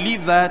tonight, I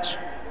believe that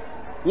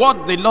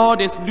what the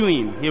Lord is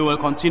doing, he will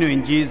continue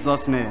in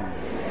Jesus' name.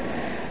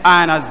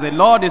 And as the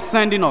Lord is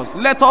sending us,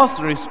 let us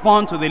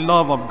respond to the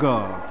love of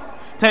God.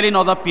 Telling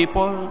other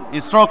people,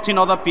 instructing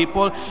other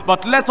people,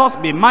 but let us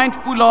be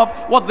mindful of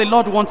what the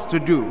Lord wants to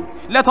do.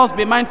 Let us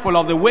be mindful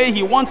of the way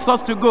he wants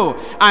us to go.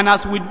 And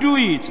as we do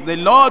it, the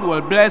Lord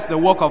will bless the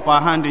work of our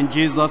hand in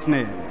Jesus'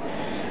 name.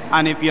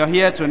 And if you're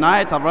here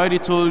tonight, I've already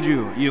told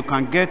you, you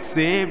can get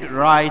saved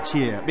right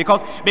here.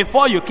 Because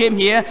before you came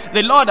here,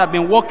 the Lord had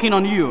been working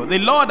on you. The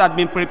Lord had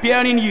been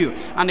preparing you.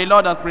 And the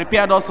Lord has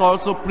prepared us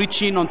also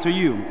preaching unto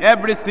you.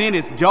 Everything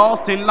is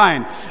just in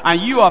line. And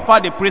you have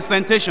had a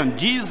presentation.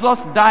 Jesus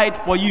died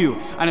for you.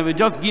 And if you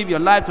just give your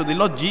life to the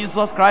Lord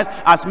Jesus Christ,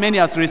 as many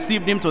as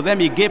received him, to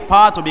them he gave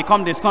power to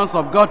become the sons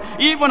of God.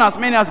 Even as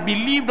many as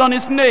believed on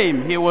his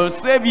name, he will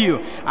save you.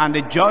 And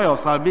the joy of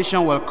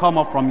salvation will come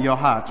up from your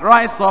heart.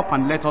 Rise up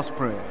and let us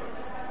pray.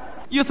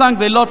 You thank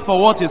the Lord for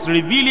what is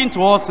revealing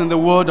to us in the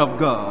Word of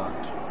God.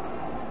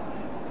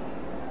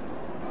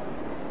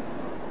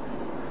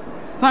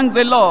 Thank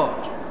the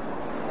Lord.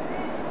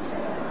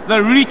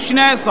 The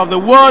richness of the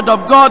Word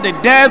of God, the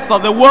depths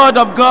of the Word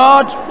of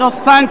God,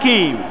 just thank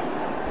him.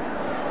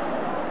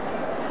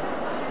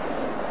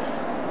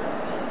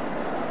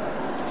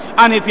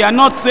 And if you are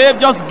not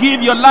saved, just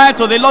give your life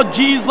to the Lord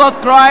Jesus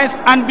Christ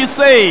and be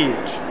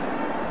saved.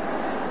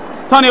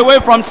 Turn away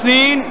from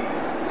sin.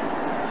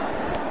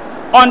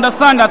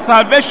 Understand that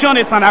salvation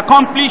is an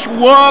accomplished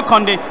work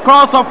on the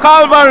cross of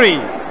Calvary.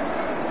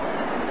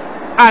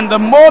 And the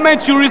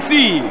moment you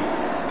receive,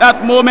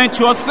 that moment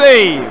you are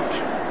saved.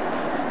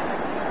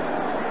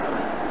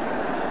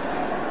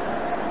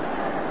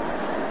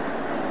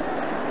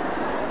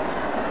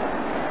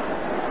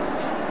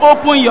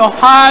 Open your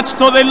heart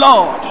to the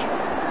Lord.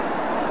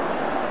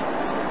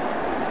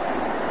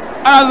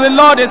 And as the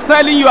Lord is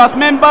telling you as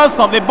members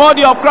of the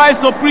body of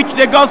Christ to preach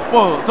the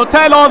gospel, to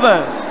tell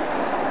others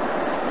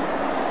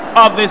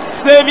of the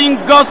saving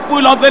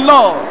gospel of the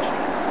Lord,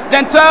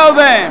 then tell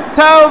them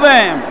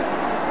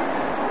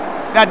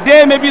that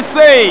they may be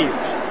saved.